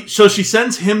 so she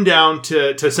sends him down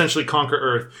to essentially conquer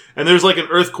Earth, and there's an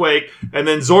earthquake, and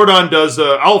then Zordon does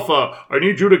Alpha. I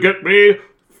need you to get me.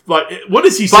 What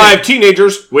does he say? 5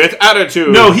 teenagers with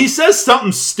attitude. No, he says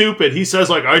something stupid. He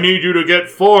says I need you to get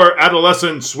 4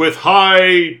 adolescents with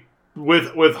high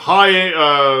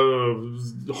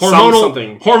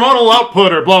hormonal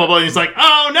output or blah blah blah. And he's like,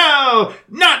 oh no,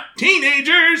 not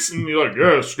teenagers. And you're like,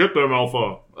 yes, get them,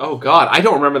 Alpha. Oh god, I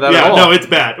don't remember that at all. No, it's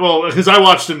bad. Well, because I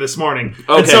watched him this morning.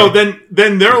 Okay. And so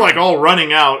then they're all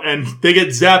running out, and they get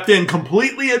zapped in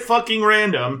completely at fucking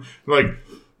random.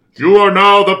 You are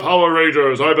now the Power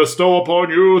Rangers. I bestow upon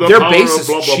you the Their power base of is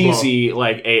blah, blah, cheesy,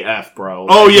 AF, bro.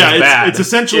 Oh yeah, bad. It's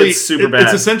essentially super bad.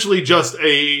 It's essentially just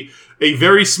a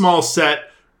very small set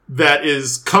that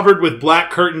is covered with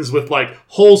black curtains with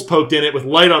holes poked in it with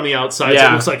light on the outside. So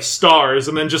it looks like stars,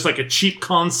 and then just a cheap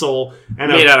console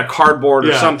and made out of cardboard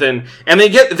or something. And they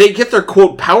get their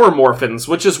quote power morphins,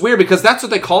 which is weird because that's what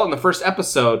they call it in the first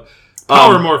episode.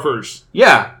 Power morphers.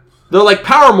 Yeah. They're like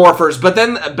power morphers, but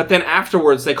then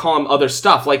afterwards they call them other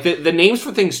stuff. The names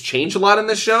for things change a lot in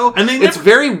this show, and it's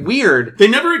very weird. They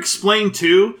never explained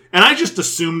too, and I just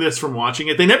assumed this from watching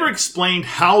it. They never explained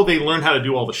how they learned how to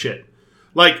do all the shit.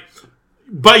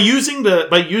 By using the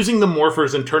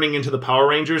morphers and turning into the Power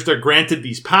Rangers, they're granted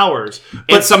these powers,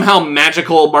 but somehow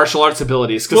magical martial arts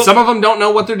abilities, because some of them don't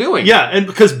know what they're doing. Yeah, and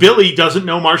because Billy doesn't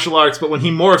know martial arts, but when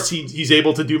he morphs, he's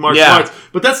able to do martial arts.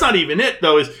 But that's not even it,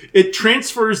 though. Is it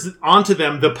transfers onto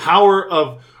them the power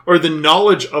of, or the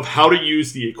knowledge of how to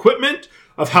use the equipment,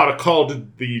 of how to call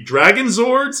the Dragon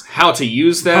Zords, how to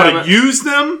use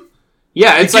them.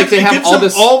 Yeah, it's they have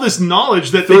all this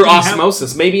knowledge that through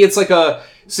osmosis. Maybe it's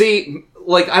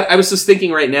I was just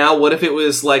thinking right now, what if it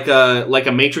was like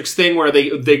a Matrix thing where they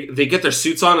get their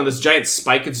suits on and this giant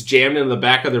spike gets jammed into the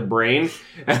back of their brain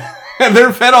and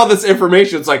they're fed all this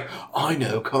information. It's I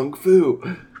know Kung Fu.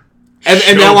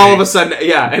 And now all of a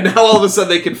sudden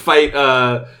they can fight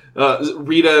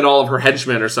Rita and all of her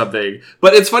henchmen or something.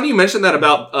 But it's funny you mentioned that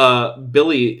about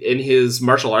Billy in his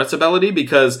martial arts ability,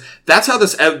 because that's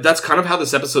kind of how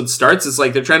this episode starts. It's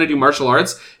they're trying to do martial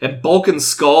arts, and Bulk and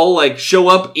Skull show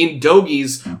up in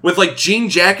dogies with jean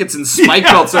jackets and spike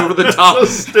belts over the top. So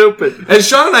stupid. And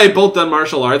Sean and I have both done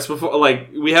martial arts before.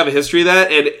 We have a history of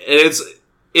that, and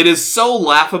it is so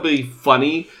laughably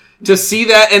funny to see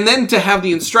that, and then to have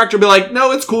the instructor be like,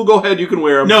 no, it's cool, go ahead, you can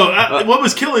wear them. No, what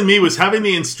was killing me was having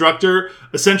the instructor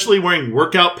essentially wearing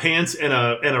workout pants and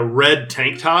a red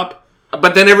tank top.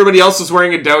 But then everybody else is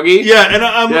wearing a dogie? Yeah, and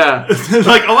I'm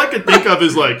like, all I could think of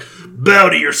is like, bow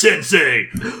to your sensei.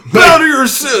 Bow to your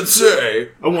sensei.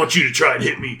 I want you to try and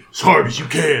hit me as hard as you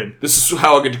can. This is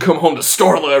how I get to come home to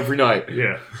Starla every night.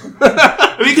 Yeah.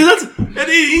 I mean, because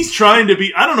he's trying to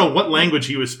be, I don't know what language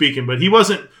he was speaking, but he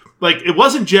wasn't, like, it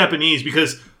wasn't Japanese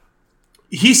because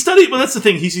he studied, well, that's the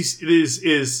thing,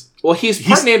 he's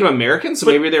part Native American, so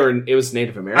maybe it was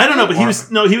Native American. I don't know, but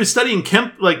he was studying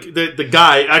the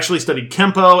guy actually studied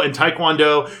Kempo and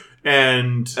Taekwondo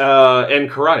and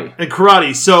karate. And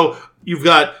karate. So you've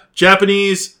got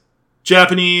Japanese,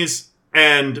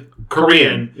 and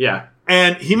Korean. Yeah.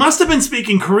 And he must have been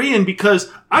speaking Korean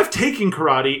because I've taken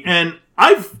karate and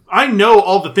I know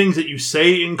all the things that you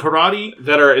say in karate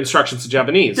that are instructions to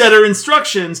Japanese. That are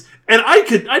instructions, and I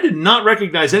did not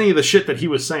recognize any of the shit that he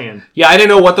was saying. Yeah, I didn't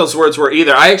know what those words were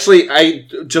either. I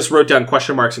just wrote down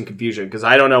question marks and confusion because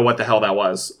I don't know what the hell that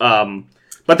was.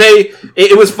 But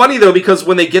it was funny though because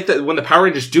when the Power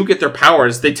Rangers do get their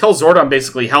powers, they tell Zordon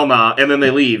basically hell nah, and then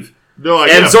they leave. They're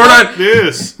like, and Zordon.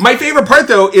 This. My favorite part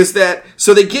though is that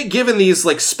so they get given these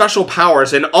like special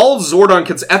powers, and all Zordon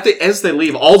can as they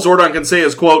leave, all Zordon can say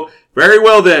is quote, "Very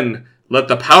well then, let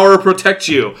the power protect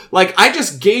you." Like I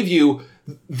just gave you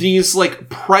these like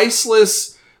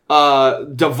priceless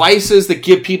devices that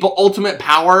give people ultimate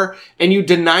power, and you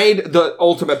denied the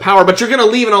ultimate power, but you're gonna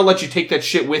leave, and I'll let you take that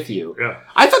shit with you. Yeah,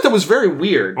 I thought that was very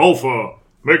weird. Alpha,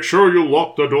 make sure you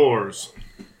lock the doors.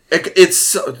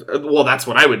 It's well, that's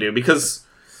what I would do because,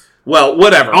 well,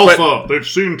 whatever. Alpha, they've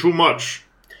seen too much.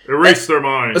 Erase their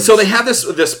minds. So they have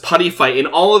this putty fight,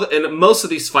 and most of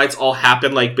these fights all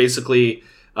happen like basically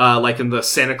like in the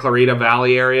Santa Clarita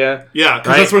Valley area. Yeah,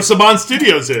 because that's where Saban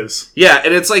Studios is. Yeah,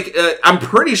 and it's like I'm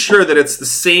pretty sure that it's the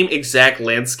same exact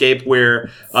landscape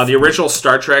where the original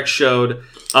Star Trek showed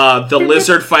the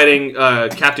lizard fighting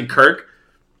Captain Kirk.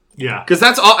 Yeah, because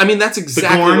that's all. I mean, that's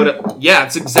exactly what it. Yeah,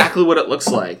 it's exactly what it looks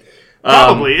like.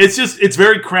 Probably. It's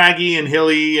very craggy and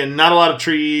hilly and not a lot of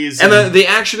trees. And the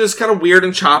action is kind of weird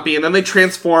and choppy, and then they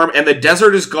transform, and the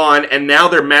desert is gone, and now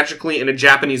they're magically in a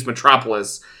Japanese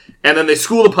metropolis. And then they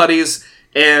school the putties,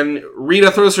 and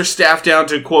Rita throws her staff down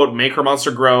to, quote, make her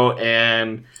monster grow,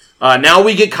 and now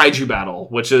we get Kaiju Battle,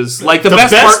 which is like the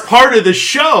best part of the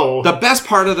show. The best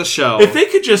part of the show. If they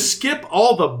could just skip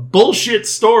all the bullshit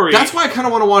story. That's why I kind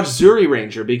of want to watch Zuri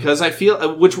Ranger, because I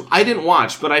feel, which I didn't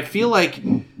watch, but I feel like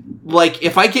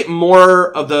if I get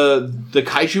more of the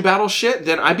Kaiju Battle shit,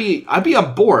 then I'd be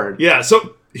on board. Yeah,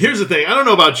 so here's the thing. I don't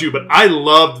know about you, but I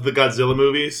loved the Godzilla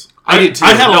movies. I did too.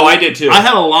 I did too. I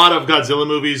had a lot of Godzilla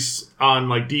movies on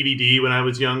like DVD when I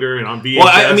was younger and on VHS.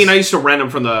 Well, I mean, I used to rent them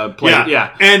from the place.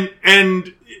 Yeah.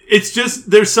 And it's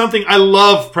just, there's something, I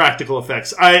love practical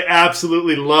effects. I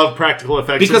absolutely love practical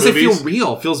effects because they feel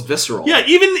real, feels visceral. Yeah,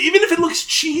 even if it looks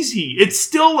cheesy, it's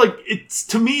still like,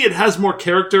 to me, it has more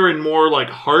character and more like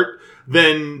heart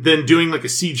than doing like a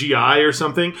CGI or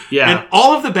something. Yeah. And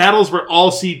all of the battles were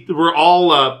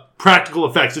all practical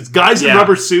effects. It's guys in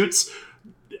rubber suits.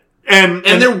 And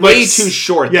they're way too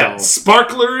short, though.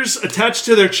 Sparklers attached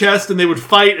to their chest, and they would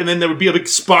fight, and then there would be a big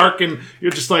spark, and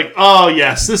you're just like, oh,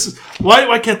 yes, this is...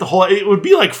 Why can't the whole... It would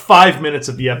be like 5 minutes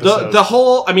of the episode. The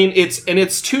whole... I mean,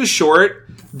 it's too short,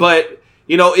 but,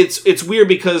 you know, it's weird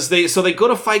because they go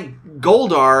to fight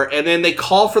Goldar, and then they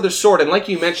call for their sword, and like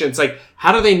you mentioned, it's like,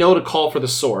 how do they know to call for the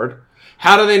sword?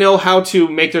 How do they know how to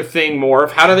make their thing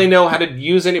morph? How do they know how to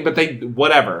use any... But they...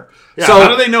 Whatever. Yeah, so, how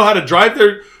do they know how to drive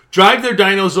their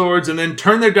Dinozords and then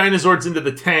turn their Dinozords into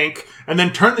the tank and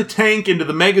then turn the tank into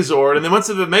the Megazord, and then once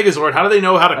they're the Megazord, how do they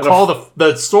know how to call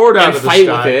the sword out of the fight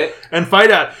sky with it and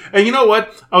fight out? And you know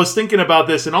what? I was thinking about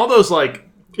this, and all those like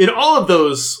in all of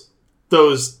those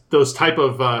type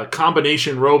of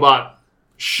combination robot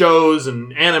shows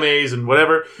and animes and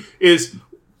whatever, is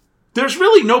there's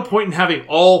really no point in having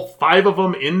all 5 of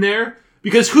them in there.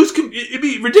 Because it'd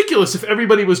be ridiculous if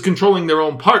everybody was controlling their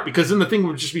own part, because then the thing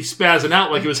would just be spazzing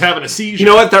out like it was having a seizure. You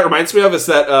know what that reminds me of is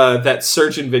that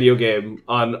Surgeon video game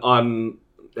on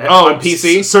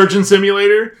PC. Surgeon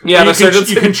Simulator? Yeah,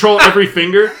 you control every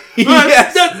finger.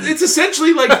 Yes. It's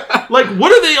essentially like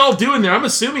what are they all doing there? I'm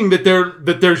assuming that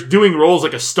they're doing roles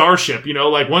like a starship, you know,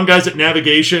 like one guy's at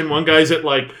navigation, one guy's at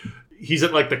he's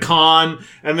at like the con,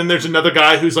 and then there's another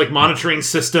guy who's like monitoring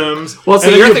systems. Well, so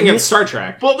you're thinking Star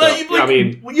Trek. Well,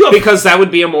 because that would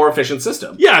be a more efficient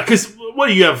system. Yeah, because what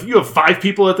do you have? You have 5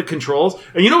 people at the controls,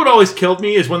 and you know what always killed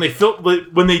me is when they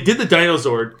did the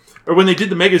Dinozord, or when they did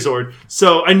the Megazord.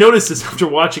 So I noticed this after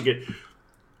watching it.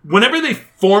 Whenever they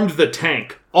formed the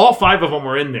tank, all 5 of them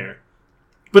were in there.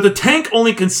 But the tank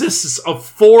only consists of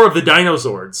 4 of the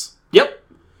Dinozords. Yep.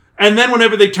 And then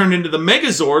whenever they turned into the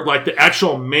Megazord, like the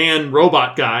actual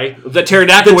man-robot guy... The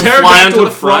pterodactyl would fly onto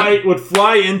the front. Would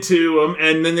fly into them,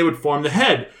 and then they would form the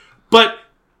head. But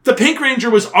the Pink Ranger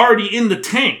was already in the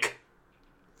tank.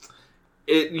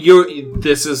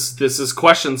 This is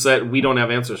questions that we don't have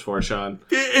answers for, Sean.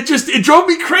 It drove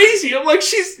me crazy. I'm like,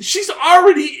 she's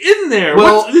already in there.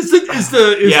 Well,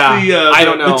 I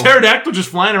don't know. The pterodactyl just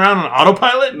flying around on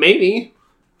autopilot? Maybe.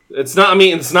 It's not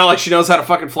like she knows how to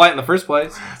fucking fly it in the first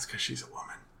place. That's because she's a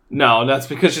woman. No, that's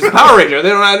because she's a Power Ranger. They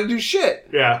don't know how to do shit.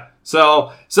 Yeah.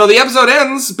 So the episode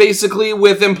ends basically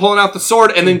with them pulling out the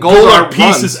sword, and then Goldar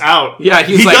pieces out. Yeah,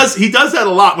 he does that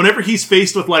a lot. Whenever he's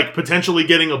faced with like potentially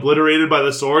getting obliterated by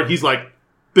the sword, he's like,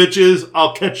 "Bitches,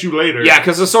 I'll catch you later." Yeah,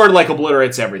 because the sword like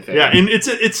obliterates everything. Yeah, and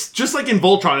it's just like in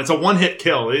Voltron. It's a one-hit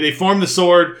kill. They form the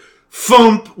sword,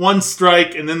 thump, one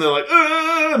strike, and then they're like,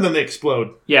 and then they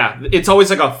explode. Yeah, it's always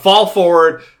like a fall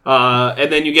forward,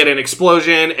 and then you get an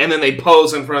explosion, and then they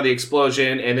pose in front of the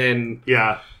explosion, and then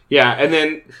yeah, and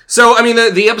then so I mean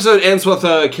the episode ends with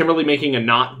Kimberly making a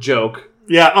not joke.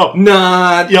 Yeah. Oh,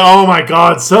 not. Yeah. Oh my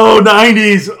God. So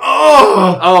 90s.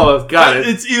 Oh God.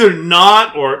 It's either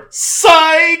not or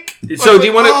psych. So do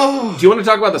you want to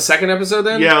talk about the second episode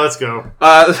then? Yeah, let's go.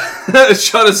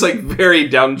 Sean is like very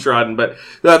downtrodden, but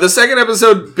the second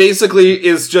episode basically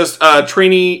is just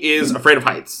Trini is afraid of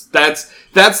heights. That's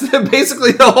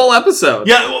basically the whole episode.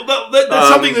 Yeah. Well, that's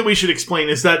something that we should explain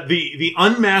is that the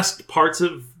unmasked parts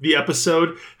of the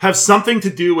episode have something to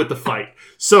do with the fight.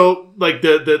 So, like,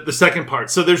 the second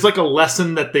part. So, there's, like, a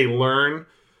lesson that they learn.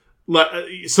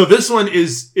 So, this one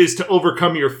is to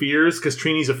overcome your fears, because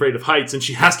Trini's afraid of heights, and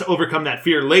she has to overcome that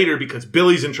fear later because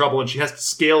Billy's in trouble, and she has to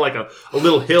scale, like, a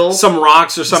little hill. Some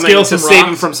rocks or something to save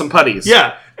him from some putties.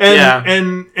 Yeah.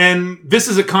 And this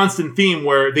is a constant theme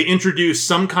where they introduce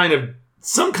some kind of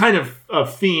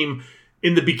theme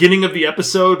in the beginning of the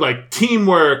episode, like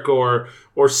teamwork or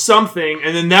something,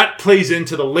 and then that plays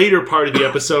into the later part of the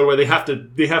episode where they have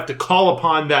to call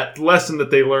upon that lesson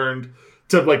that they learned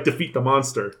to like defeat the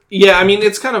monster. Yeah, I mean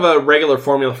it's kind of a regular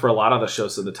formula for a lot of the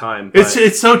shows at the time.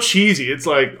 It's so cheesy. It's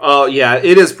like, oh yeah,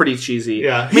 it is pretty cheesy.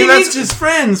 Yeah, he needs his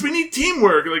friends. We need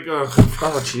teamwork. Like,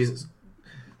 oh Jesus.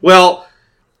 Well,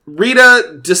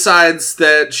 Rita decides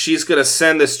that she's going to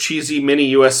send this cheesy mini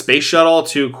U.S. space shuttle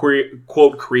to,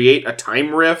 quote, create a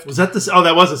time rift. Was that this? Oh,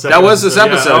 that was this episode. That was this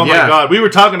episode, yeah. Oh, my God. We were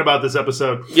talking about this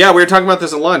episode. Yeah, we were talking about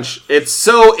this at lunch.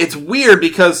 It's weird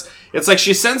because it's like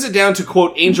she sends it down to,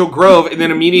 quote, Angel Grove and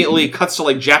then immediately cuts to,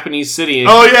 like, Japanese city.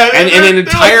 Oh, yeah. And an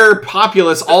entire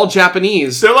populace, all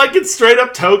Japanese. They're like in straight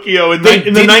up Tokyo in the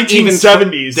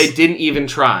 1970s. They didn't even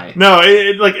try. No,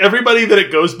 like, everybody that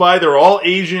it goes by, they're all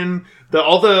Asian.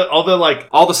 All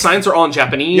the signs are all in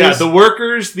Japanese. Yeah, the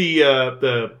workers,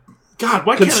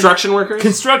 construction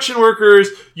workers,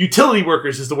 utility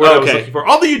workers is the word I was looking for.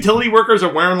 All the utility workers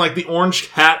are wearing like the orange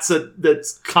hats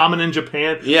that's common in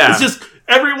Japan. Yeah, it's just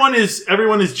everyone is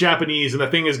Japanese, and the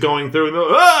thing is going through.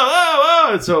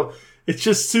 And and so it's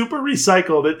just super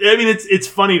recycled. I mean, it's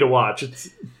funny to watch.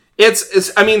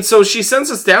 It's. I mean, so she sends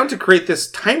us down to create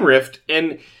this time rift,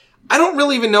 and I don't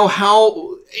really even know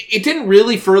how. It didn't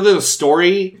really further the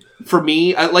story for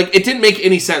me. It didn't make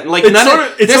any sense. Like,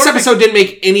 this episode didn't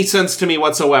make any sense to me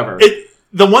whatsoever.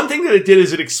 The one thing that it did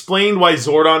is it explained why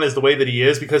Zordon is the way that he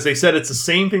is, because they said it's the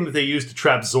same thing that they used to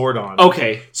trap Zordon.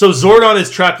 Okay. So Zordon is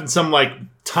trapped in some, like,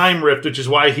 time rift, which is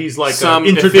why he's like some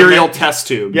ethereal test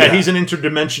tube. Yeah, he's an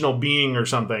interdimensional being or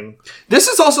something. This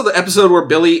is also the episode where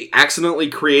Billy accidentally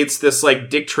creates this, like,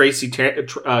 Dick Tracy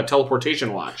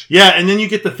teleportation watch. Yeah, and then you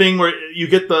get the thing where you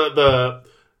get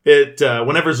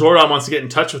whenever Zordon wants to get in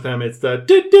touch with him, it's the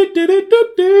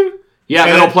do-do-do-do-do-do. Yeah,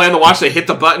 and then he'll play on the watch, they hit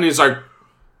the button, he's like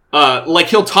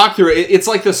he'll talk through it. It's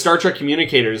like the Star Trek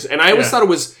communicators. And I always thought it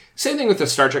was, same thing with the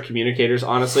Star Trek communicators,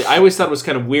 honestly. I always thought it was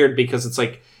kind of weird because it's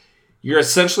like, you're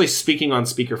essentially speaking on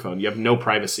speakerphone. You have no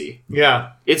privacy.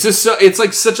 Yeah. It's just it's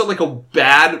like such a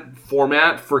bad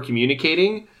format for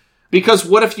communicating. Because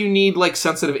what if you need like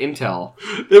sensitive intel?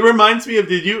 It reminds me of,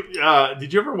 did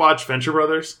you ever watch Venture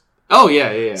Brothers? Oh,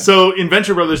 yeah. So, in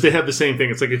Venture Brothers, they have the same thing.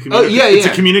 It's like a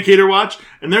a communicator watch.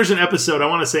 And there's an episode, I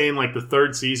want to say in like the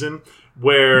third season,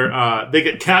 where they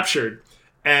get captured.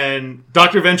 And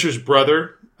Dr. Venture's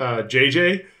brother,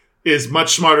 JJ, is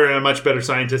much smarter and a much better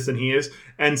scientist than he is.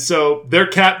 And so, they're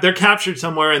captured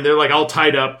somewhere, and they're like all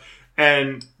tied up.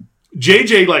 And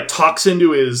JJ like talks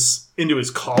into his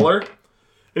collar.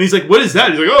 And he's like, what is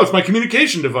that? He's like, oh, it's my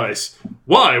communication device.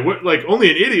 Why? What? Like, only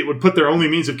an idiot would put their only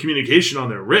means of communication on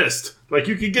their wrist. Like,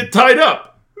 you could get tied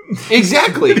up.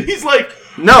 Exactly. He's like...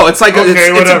 No, it's like, okay,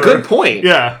 it's a good point.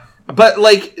 Yeah. But,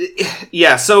 like,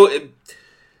 yeah, so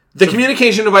the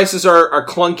communication devices are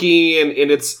clunky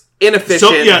and it's inefficient.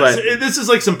 So, yeah, but... this is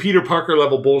like some Peter Parker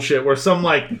level bullshit where some,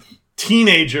 like,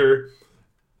 teenager...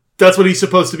 That's what he's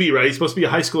supposed to be, right? He's supposed to be a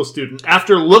high school student.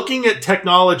 After looking at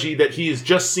technology that he has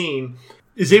just seen,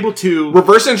 is able to...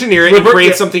 reverse engineer it and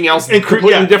create something else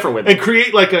completely different with it. And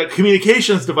create, like, a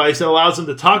communications device that allows him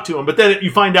to talk to him. But then you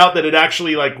find out that it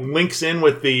actually, like, links in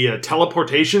with the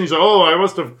teleportation. He's like, oh, I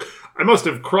must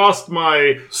have crossed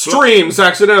my... streams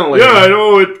accidentally. Yeah, I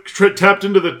know, it tapped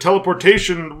into the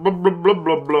teleportation, blah, blah, blah,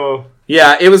 blah, blah.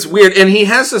 Yeah, it was weird. And he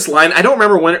has this line, I don't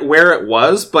remember where it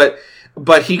was, but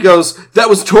he goes, that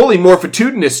was totally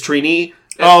morphitudinous, Trini.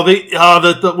 Oh,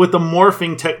 with the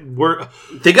morphing tech word.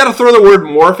 They got to throw the word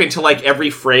morph into like every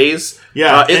phrase.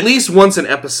 Yeah, at least once an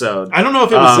episode. I don't know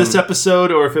if it was this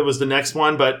episode or if it was the next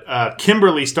one, but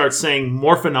Kimberly starts saying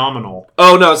more phenomenal.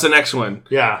 Oh no, it's the next one.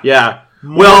 Yeah.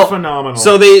 More phenomenal.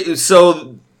 So they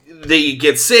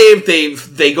get saved.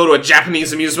 They go to a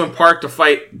Japanese amusement park to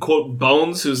fight, quote,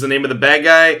 Bones, who's the name of the bad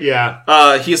guy.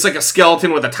 Yeah. He's like a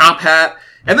skeleton with a top hat.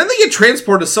 And then they get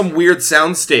transported to some weird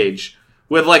soundstage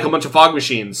with like a bunch of fog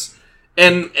machines.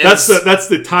 And that's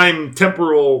the time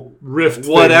temporal rift.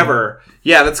 Whatever. Thing.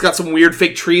 Yeah, that's got some weird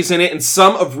fake trees in it, and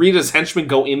some of Rita's henchmen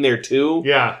go in there too.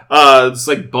 Yeah. It's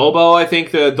like Bobo, I think.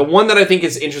 The one that I think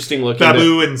is interesting looking.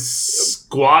 Babu and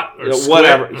Squat or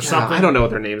whatever or something. I don't know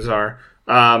what their names are.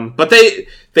 But they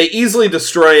easily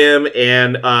destroy him,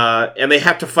 and they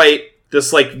have to fight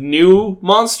this like new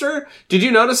monster. Did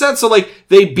you notice that? So like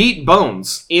they beat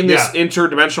Bones in this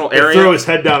interdimensional area. They throw his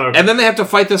head down, and then they have to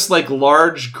fight this like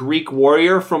large Greek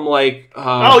warrior from like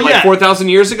 4,000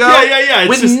 years ago. Yeah.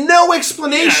 With just no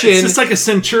explanation. Yeah, it's just like a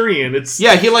centurion.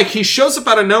 He shows up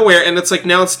out of nowhere, and it's like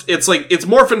now it's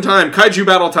morphin time, kaiju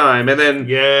battle time, and then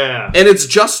and it's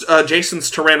just Jason's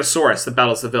Tyrannosaurus that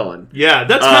battles the villain. Yeah,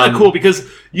 that's kind of cool because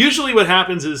usually what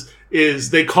happens is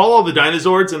they call all the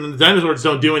Dinosaurs, and then the Dinosaurs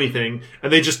don't do anything,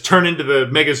 and they just turn into the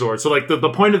Megazords. So, like, the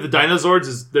point of the Dinosaurs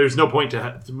is there's no point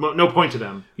to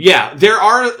them. Yeah, there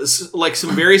are, like,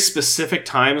 some very specific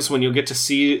times when you'll get to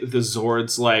see the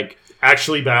Zords, like...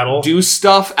 actually battle. Do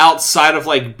stuff outside of,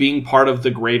 like, being part of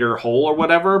the greater whole or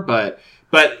whatever, but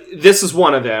this is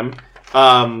one of them.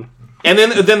 And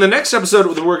then the next episode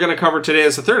that we're going to cover today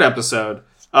is the third episode.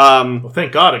 Well,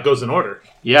 thank God it goes in order.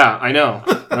 Yeah, I know,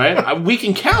 right? We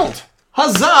can count.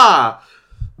 Huzzah!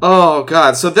 Oh,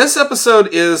 God. So this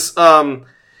episode is...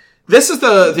 this is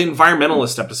the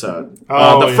environmentalist episode.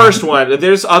 First one.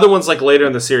 There's other ones like later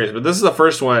in the series, but this is the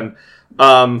first one.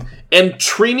 And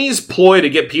Trini's ploy to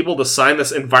get people to sign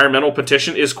this environmental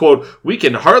petition is, quote, we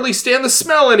can hardly stand the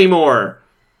smell anymore.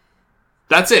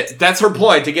 That's it. That's her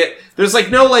ploy to get... There's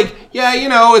like no like, yeah, you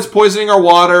know, it's poisoning our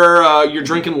water, you're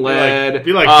drinking lead.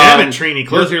 Be like damn it, Trini,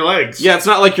 close your legs. Yeah, it's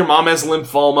not like your mom has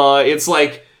lymphoma. It's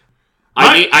like,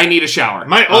 I need a shower.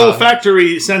 My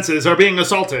olfactory senses are being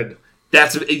assaulted.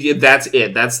 That's it.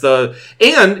 That's the...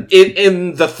 And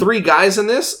in the three guys in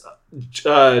this,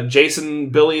 Jason,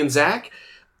 Billy, and Zach,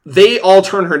 they all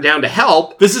turn her down to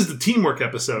help. This is the teamwork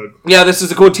episode. Yeah, this is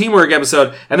the quote teamwork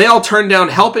episode. And they all turn down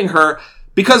helping her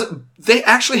because they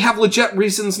actually have legit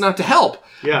reasons not to help.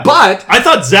 Yeah. But I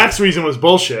thought Zach's reason was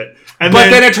bullshit. But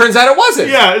then it turns out it wasn't.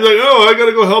 Yeah, it's like, oh, I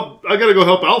gotta go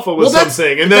help Alpha with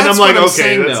something. And then I'm like,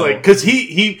 okay, that's like, because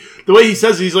he the way he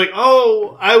says it, he's like,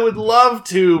 oh, I would love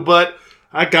to, but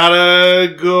I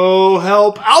gotta go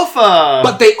help Alpha.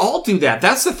 But they all do that.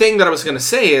 That's the thing that I was going to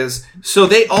say is, so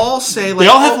they all say... like, they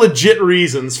all have legit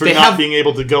reasons for not being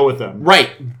able to go with them. Right.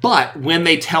 But when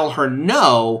they tell her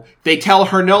no,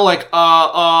 like,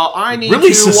 I need really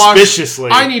to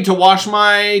suspiciously. I need to wash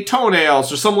my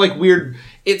toenails or some like weird...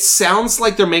 It sounds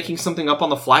like they're making something up on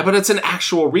the fly, but it's an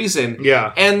actual reason.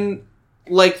 Yeah. And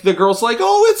like the girl's like,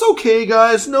 oh, it's okay,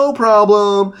 guys, no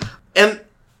problem. And...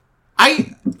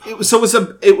 they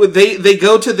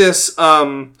go to this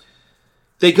like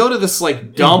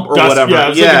dump or whatever. Yeah,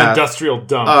 it's like an industrial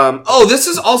dump. This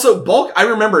is also Bulk. I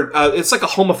remember it's like a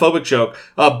homophobic joke.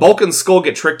 Bulk and Skull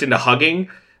get tricked into hugging,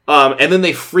 and then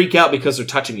they freak out because they're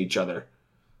touching each other.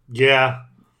 Yeah,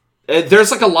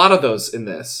 there's like a lot of those in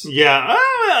this. Yeah,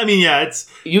 I mean, yeah,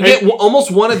 you get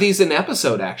almost one of these in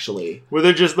episode actually, where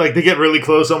they're just like they get really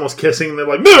close, almost kissing, and they're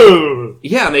like, no.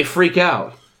 Yeah, and they freak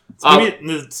out. Maybe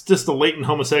it's just the latent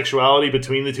homosexuality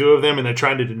between the two of them, and they're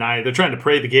trying to deny it. They're trying to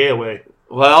pray the gay away.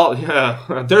 Well,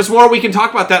 yeah. There's more. We can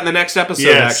talk about that in the next episode,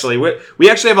 Yes. actually. We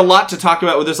actually have a lot to talk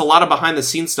about. There's a lot of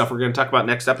behind-the-scenes stuff we're going to talk about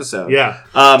next episode. Yeah.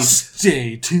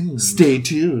 Stay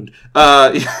tuned.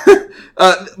 I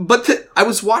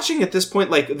was watching at this point,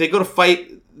 like, they go to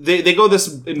fight... They go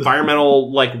this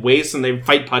environmental, like, waste, and they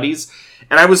fight putties.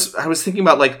 And I was thinking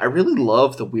about, like, I really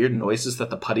love the weird noises that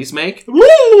the putties make.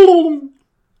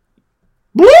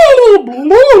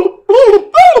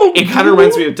 It kind of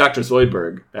reminds me of Dr.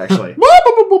 Zoidberg, actually. It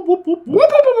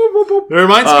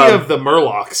reminds me of the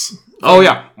Murlocs. Oh,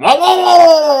 yeah.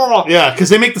 Yeah, because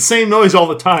they make the same noise all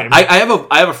the time. I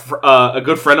have a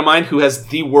good friend of mine who has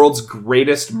the world's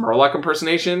greatest Murloc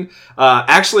impersonation.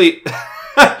 Actually,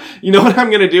 you know what I'm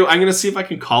going to do? I'm going to see if I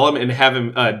can call him and have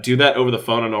him do that over the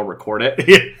phone, and I'll record it.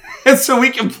 Yeah. And so we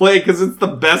can play, because it's the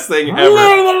best thing ever.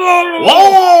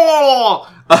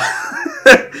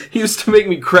 He used to make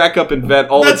me crack up and vent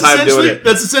all the time doing it.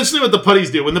 That's essentially what the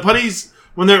putties do. When the putties,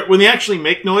 when they actually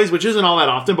make noise, which isn't all that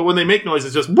often, but when they make noise,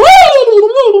 it's just.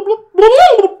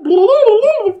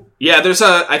 Yeah,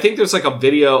 I think there's like a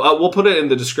video. We'll put it in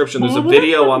the description. There's a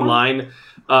video online.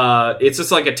 It's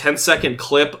just like a 10-second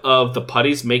clip of the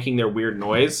putties making their weird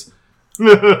noise.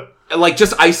 Like,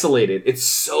 just isolated. It's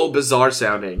so bizarre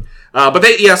sounding. So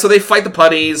they fight the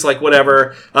putties, like,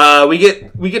 whatever. We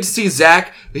get to see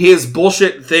Zach. His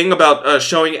bullshit thing about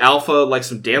showing Alpha, like,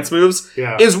 some dance moves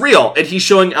is real. And he's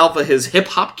showing Alpha his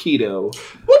hip-hop keto.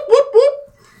 Whoop, whoop, whoop.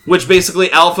 Which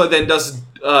basically Alpha then does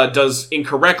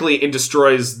incorrectly and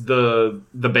destroys the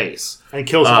base. And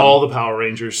kills all the Power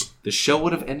Rangers. The show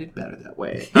would have ended better that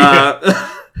way.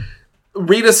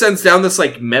 Rita sends down this,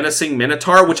 like, menacing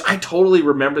Minotaur, which I totally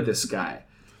remember this guy.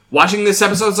 Watching this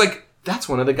episode, it's like, that's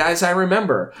one of the guys I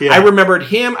remember. Yeah. I remembered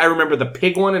him. I remember the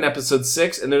pig one in episode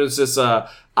 6, and there was this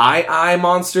eye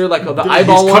monster, like the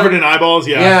eyeball He's covered in eyeballs,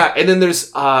 yeah. Yeah, and then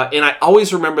there's, and I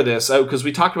always remember this, because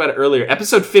we talked about it earlier.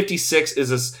 Episode 56 is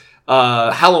this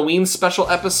Halloween special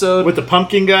episode. With the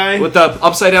pumpkin guy? With the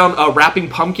upside-down rapping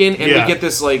pumpkin, and we get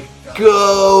this, like,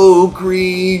 go,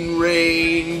 Green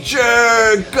Ranger,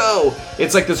 go!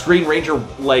 It's like this Green Ranger,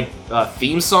 like,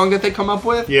 theme song that they come up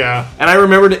with. Yeah. And I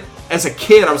remembered it as a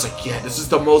kid. I was like, yeah, this is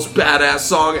the most badass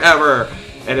song ever.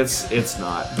 And it's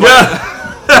not.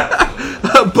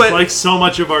 But like so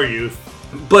much of our youth.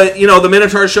 But, you know, the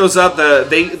Minotaur shows up.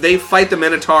 They fight the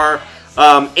Minotaur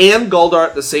and Goldar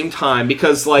at the same time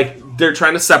because, like, they're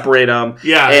trying to separate them.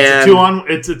 Yeah, it's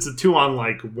a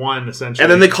 2-on-1 essentially.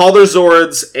 And then they call their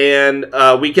Zords, and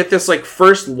we get this like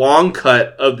first long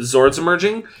cut of the Zords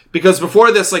emerging because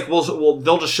before this, like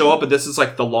they'll just show up, and this is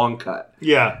like the long cut.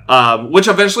 Yeah. Which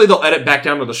eventually they'll edit back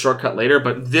down to the shortcut later,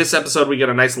 but this episode we get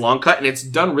a nice long cut, and it's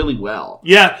done really well.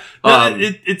 Yeah.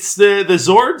 It's the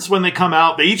Zords when they come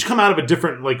out. They each come out of a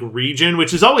different like region,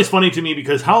 which is always funny to me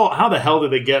because how the hell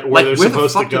did they get where they're supposed to go? Where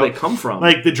the fuck do they come from?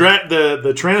 Like the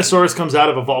Tyrannosaurus comes out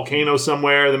of a volcano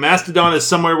somewhere. The Mastodon is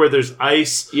somewhere where there's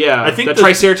ice. Yeah. I think the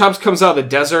Triceratops comes out of the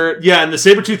desert. Yeah, and the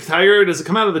saber-toothed tiger, does it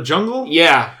come out of the jungle?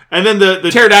 Yeah. And then the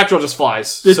pterodactyl just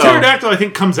flies. The pterodactyl, I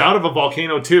think, comes out of a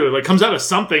volcano too. It, like, comes out of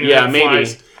something. Yeah, and maybe.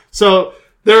 Flies. So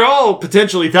they're all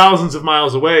potentially thousands of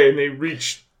miles away, and they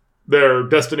reach their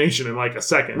destination in like a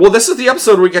second. Well, this is the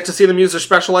episode where we get to see them use their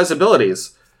specialized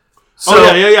abilities. So,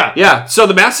 yeah. Yeah. So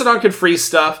the Mastodon can freeze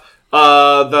stuff.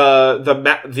 The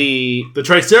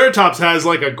Triceratops has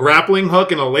like a grappling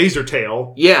hook and a laser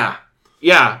tail. Yeah.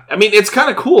 Yeah, I mean, it's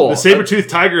kind of cool. The saber-toothed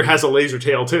tiger has a laser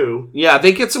tail, too. Yeah,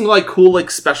 they get some, like, cool,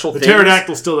 like, special things. The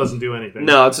pterodactyl still doesn't do anything.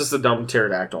 No, it's just a dumb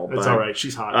pterodactyl. It's alright,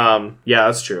 she's hot. Yeah,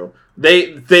 that's true.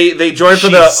 They join for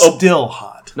the... She's still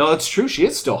hot. No, that's true, she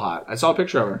is still hot. I saw a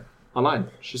picture of her online.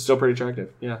 She's still pretty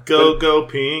attractive, yeah. Go,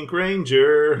 Pink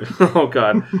Ranger. Oh,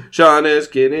 God. Sean is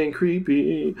getting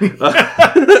creepy. We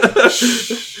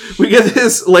get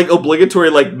this, like, obligatory,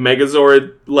 like,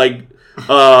 Megazord, like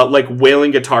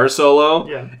wailing guitar solo.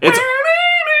 Yeah.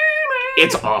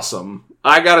 It's awesome.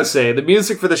 I gotta say, the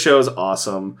music for the show is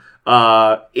awesome.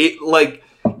 It like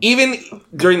even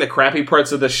during the crappy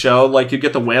parts of the show, like you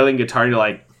get the wailing guitar and you're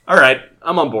like, alright,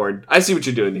 I'm on board. I see what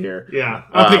you're doing here. Yeah.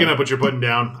 I'm picking up what you're putting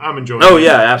down. I'm enjoying it. Oh it.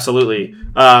 yeah, absolutely.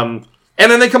 And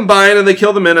then they combine and they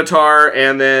kill the Minotaur,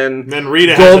 and then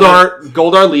Rita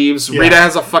Goldar leaves. Yeah. Rita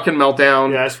has a fucking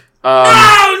meltdown. Yes.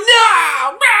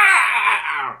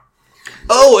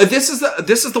 Oh, this is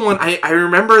the one I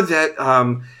remember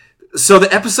that. So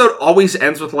the episode always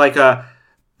ends with like a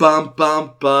bum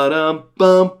bum ba-dum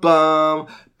bum bum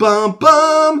bum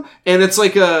bum, and it's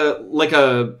like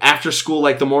a after school,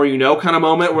 like the more you know kind of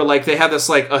moment where like they have this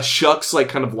like a shucks like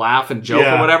kind of laugh and joke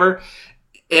or whatever.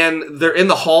 And they're in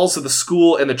the halls of the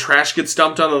school, and the trash gets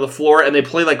dumped onto the floor, and they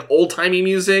play like old timey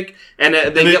music, and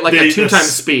they get like a 2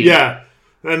 times speed. Yeah.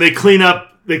 And they clean up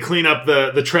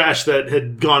the trash that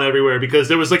had gone everywhere because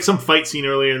there was like some fight scene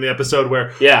earlier in the episode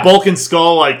where Bulk and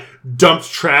Skull like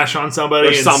dumped trash on somebody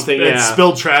and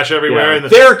spilled trash everywhere. Yeah.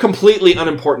 And they're completely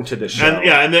unimportant to this show.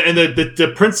 And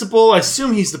the principal, I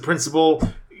assume he's the principal,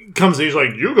 comes and he's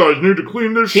like, "You guys need to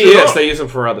clean this shit up." They use him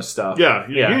for other stuff. Yeah,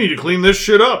 you need to clean this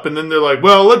shit up. And then they're like,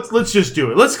 "Well, let's just do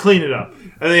it. Let's clean it up."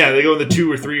 And then, they go in the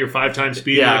 2 or 3 or 5 times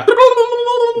speed. Yeah.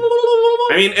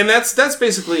 I mean, and that's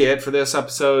basically it for this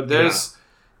episode. There's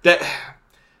that.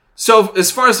 So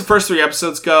as far as the first 3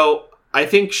 episodes go, I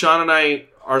think Sean and I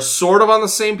are sort of on the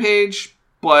same page,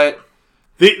 but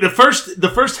the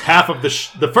first half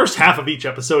of each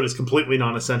episode is completely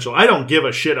non-essential. I don't give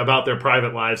a shit about their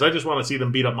private lives. I just want to see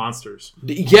them beat up monsters.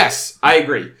 Yes, I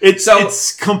agree.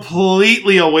 It's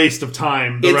completely a waste of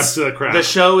time. The rest of the crap. The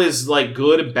show is like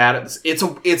good and bad at this.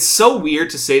 It's so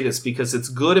weird to say this because it's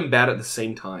good and bad at the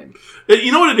same time.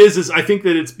 You know what it is I think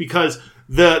that it's because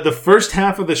the first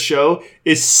half of the show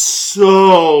is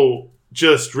so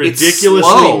just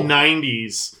ridiculously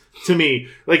 90s to me.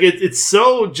 Like it's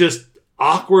so just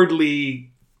awkwardly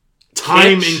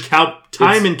time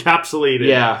encapsulated.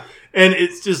 Yeah. And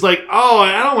it's just like,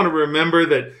 I don't want to remember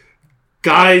that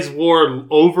guys wore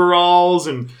overalls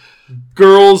and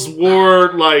girls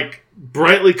wore like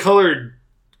brightly colored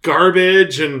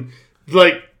garbage and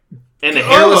like, and the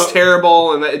hair was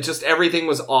terrible, and just everything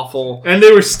was awful. And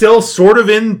they were still sort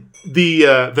of in the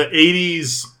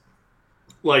 80s,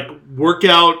 like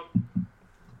workout,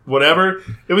 whatever.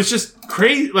 It was just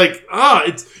crazy. Like,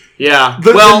 it's the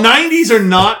 90s are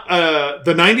not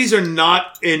the 90s are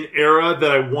not an era that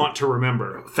I want to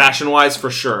remember, fashion wise, for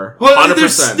sure.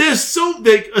 100%. There's so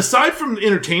aside from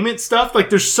entertainment stuff, like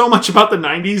there's so much about the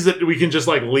 90s that we can just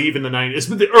like leave in the 90s.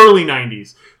 But the early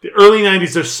 90s,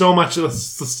 there's so much.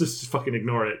 Let's just fucking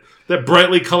ignore it. That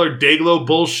brightly colored Dayglow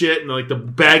bullshit and like the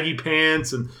baggy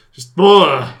pants and just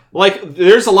like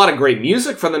there's a lot of great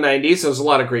music from the 90s. There's a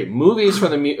lot of great movies from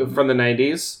the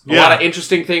 90s. A lot of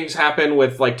interesting things happen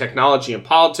with like technology and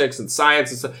politics and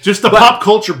science and stuff. Just the pop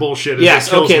culture bullshit.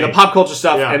 The pop culture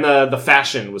stuff and the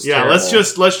fashion was terrible.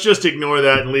 Let's just ignore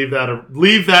that and leave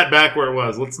that back where it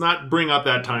was. Let's not bring up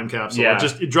that time capsule. Yeah.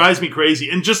 It drives me crazy.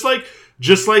 And just like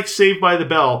Saved by the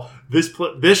Bell,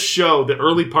 this show, the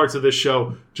early parts of this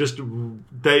show, just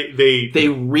they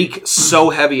reek so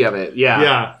heavy of it. Yeah.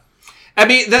 Yeah. I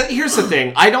mean, here's the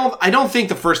thing. I don't think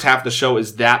the first half of the show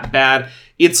is that bad.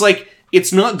 It's like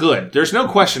it's not good. There's no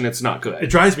question it's not good. It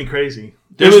drives me crazy.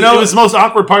 It was the most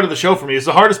awkward part of the show for me. It's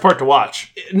the hardest part to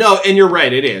watch. No, and you're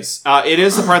right. It is. It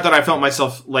is the part that I felt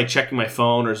myself like checking my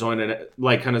phone or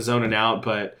zoning out.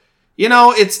 But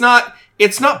it's not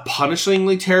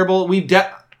punishingly terrible.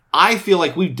 I feel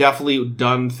like we've definitely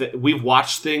we've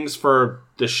watched things for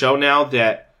the show now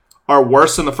that are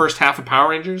worse than the first half of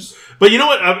Power Rangers. But you know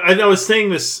what? I was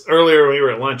saying this earlier when we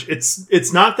were at lunch.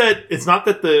 It's not that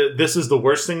this is the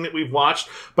worst thing that we've watched,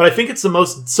 but I think it's the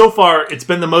most so far. It's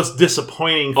been the most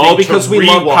disappointing thing. Because we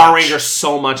love Power Rangers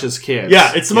so much as kids.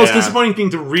 Yeah, it's the most disappointing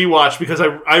thing to rewatch because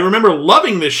I remember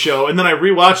loving this show and then I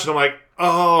rewatched it. I'm like,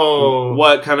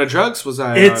 what kind of drugs was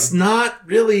I on? It's not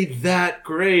really that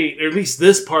great. Or at least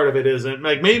this part of it isn't.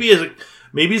 Like maybe as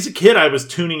a kid I was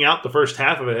tuning out the first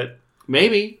half of it.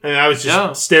 Maybe. And I was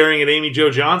just staring at Amy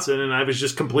Jo Johnson, and I was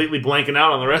just completely blanking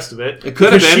out on the rest of it. It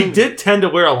could have been. She did tend to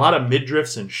wear a lot of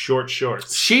midriffs and short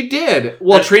shorts. She did.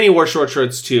 Well, Trini wore short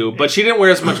shorts too, but she didn't wear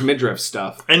as much midriff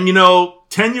stuff. And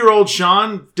 10-year-old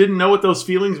Sean didn't know what those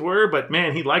feelings were, but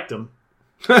man, he liked them.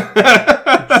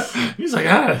 He's like,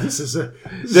 this is an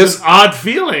odd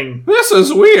feeling. This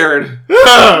is weird.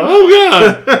 Oh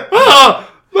God.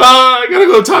 I gotta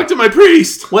go talk to my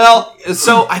priest. Well,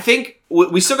 so I think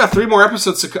we still got 3 more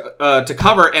episodes to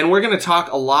cover, and we're going to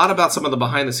talk a lot about some of the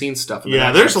behind-the-scenes stuff.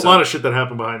 There's a lot of shit that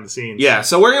happened behind the scenes. Yeah,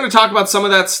 so we're going to talk about some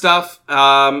of that stuff,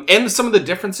 and some of the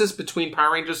differences between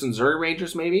Power Rangers and Zuri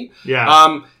Rangers, maybe.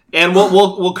 Yeah. And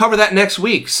we'll cover that next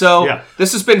week. So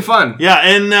This has been fun. Yeah,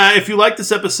 and if you like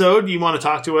this episode, you want to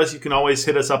talk to us, you can always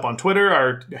hit us up on Twitter.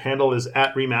 Our handle is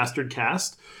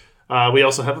 @RemasteredCast. We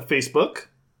also have a Facebook.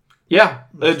 Yeah,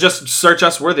 just search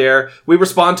us. We're there. We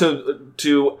respond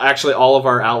to actually all of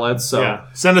our outlets. So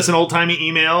send us an old-timey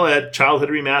email at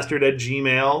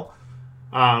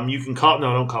childhoodremastered@gmail.com. You can call.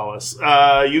 No, don't call us.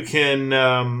 You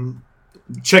can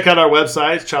check out our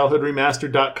website,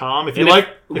 childhoodremastered.com. If you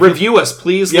review us,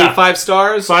 please leave 5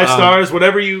 stars. 5 stars,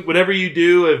 whatever you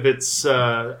do. If it's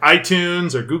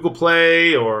iTunes or Google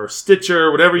Play or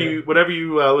Stitcher, whatever you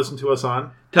listen to us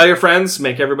on. Tell your friends.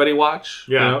 Make everybody watch.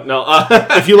 Yeah. No.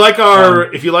 If you like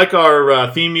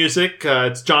our theme music,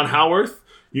 it's John Howarth.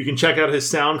 You can check out his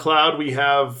SoundCloud. We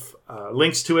have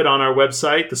links to it on our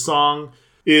website. The song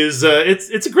is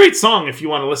it's a great song if you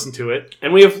want to listen to it.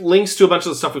 And we have links to a bunch of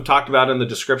the stuff we've talked about in the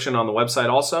description on the website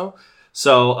also.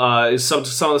 So some of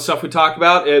the stuff we talked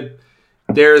about,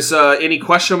 there's any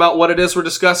question about what it is we're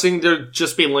discussing, there'll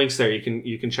just be links there.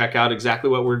 You can check out exactly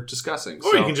what we're discussing.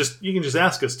 Or you can just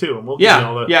ask us too, and we'll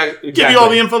exactly. give you all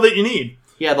the info that you need.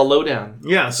 Yeah, the lowdown.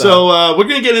 Yeah, so we're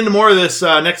going to get into more of this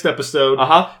next episode.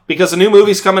 Because a new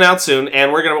movie's coming out soon,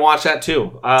 and we're going to watch that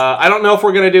too. I don't know if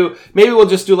we're going to do... Maybe we'll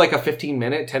just do like a 15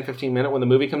 minute when the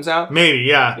movie comes out. Maybe,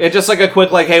 yeah. It's just like a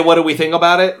quick, like, hey, what do we think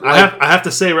about it? I have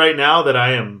to say right now that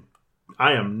I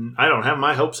don't have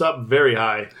my hopes up very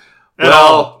high.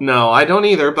 Well, no, I don't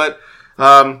either, but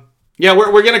yeah,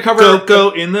 we're going to cover... Don't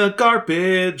go in the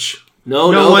garbage.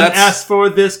 No one asked for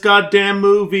this goddamn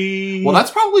movie. Well, that's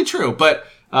probably true, but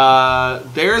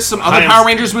there's some other Power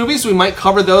Rangers movies. We might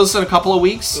cover those in a couple of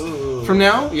weeks from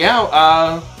now.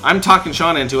 Yeah, I'm talking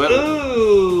Sean into it.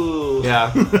 Ooh.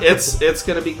 Yeah, it's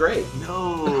going to be great.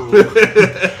 No.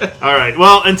 All right,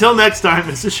 well, until next time,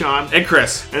 this is Sean. And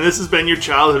Chris. And this has been your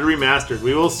Childhood Remastered.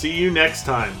 We will see you next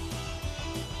time.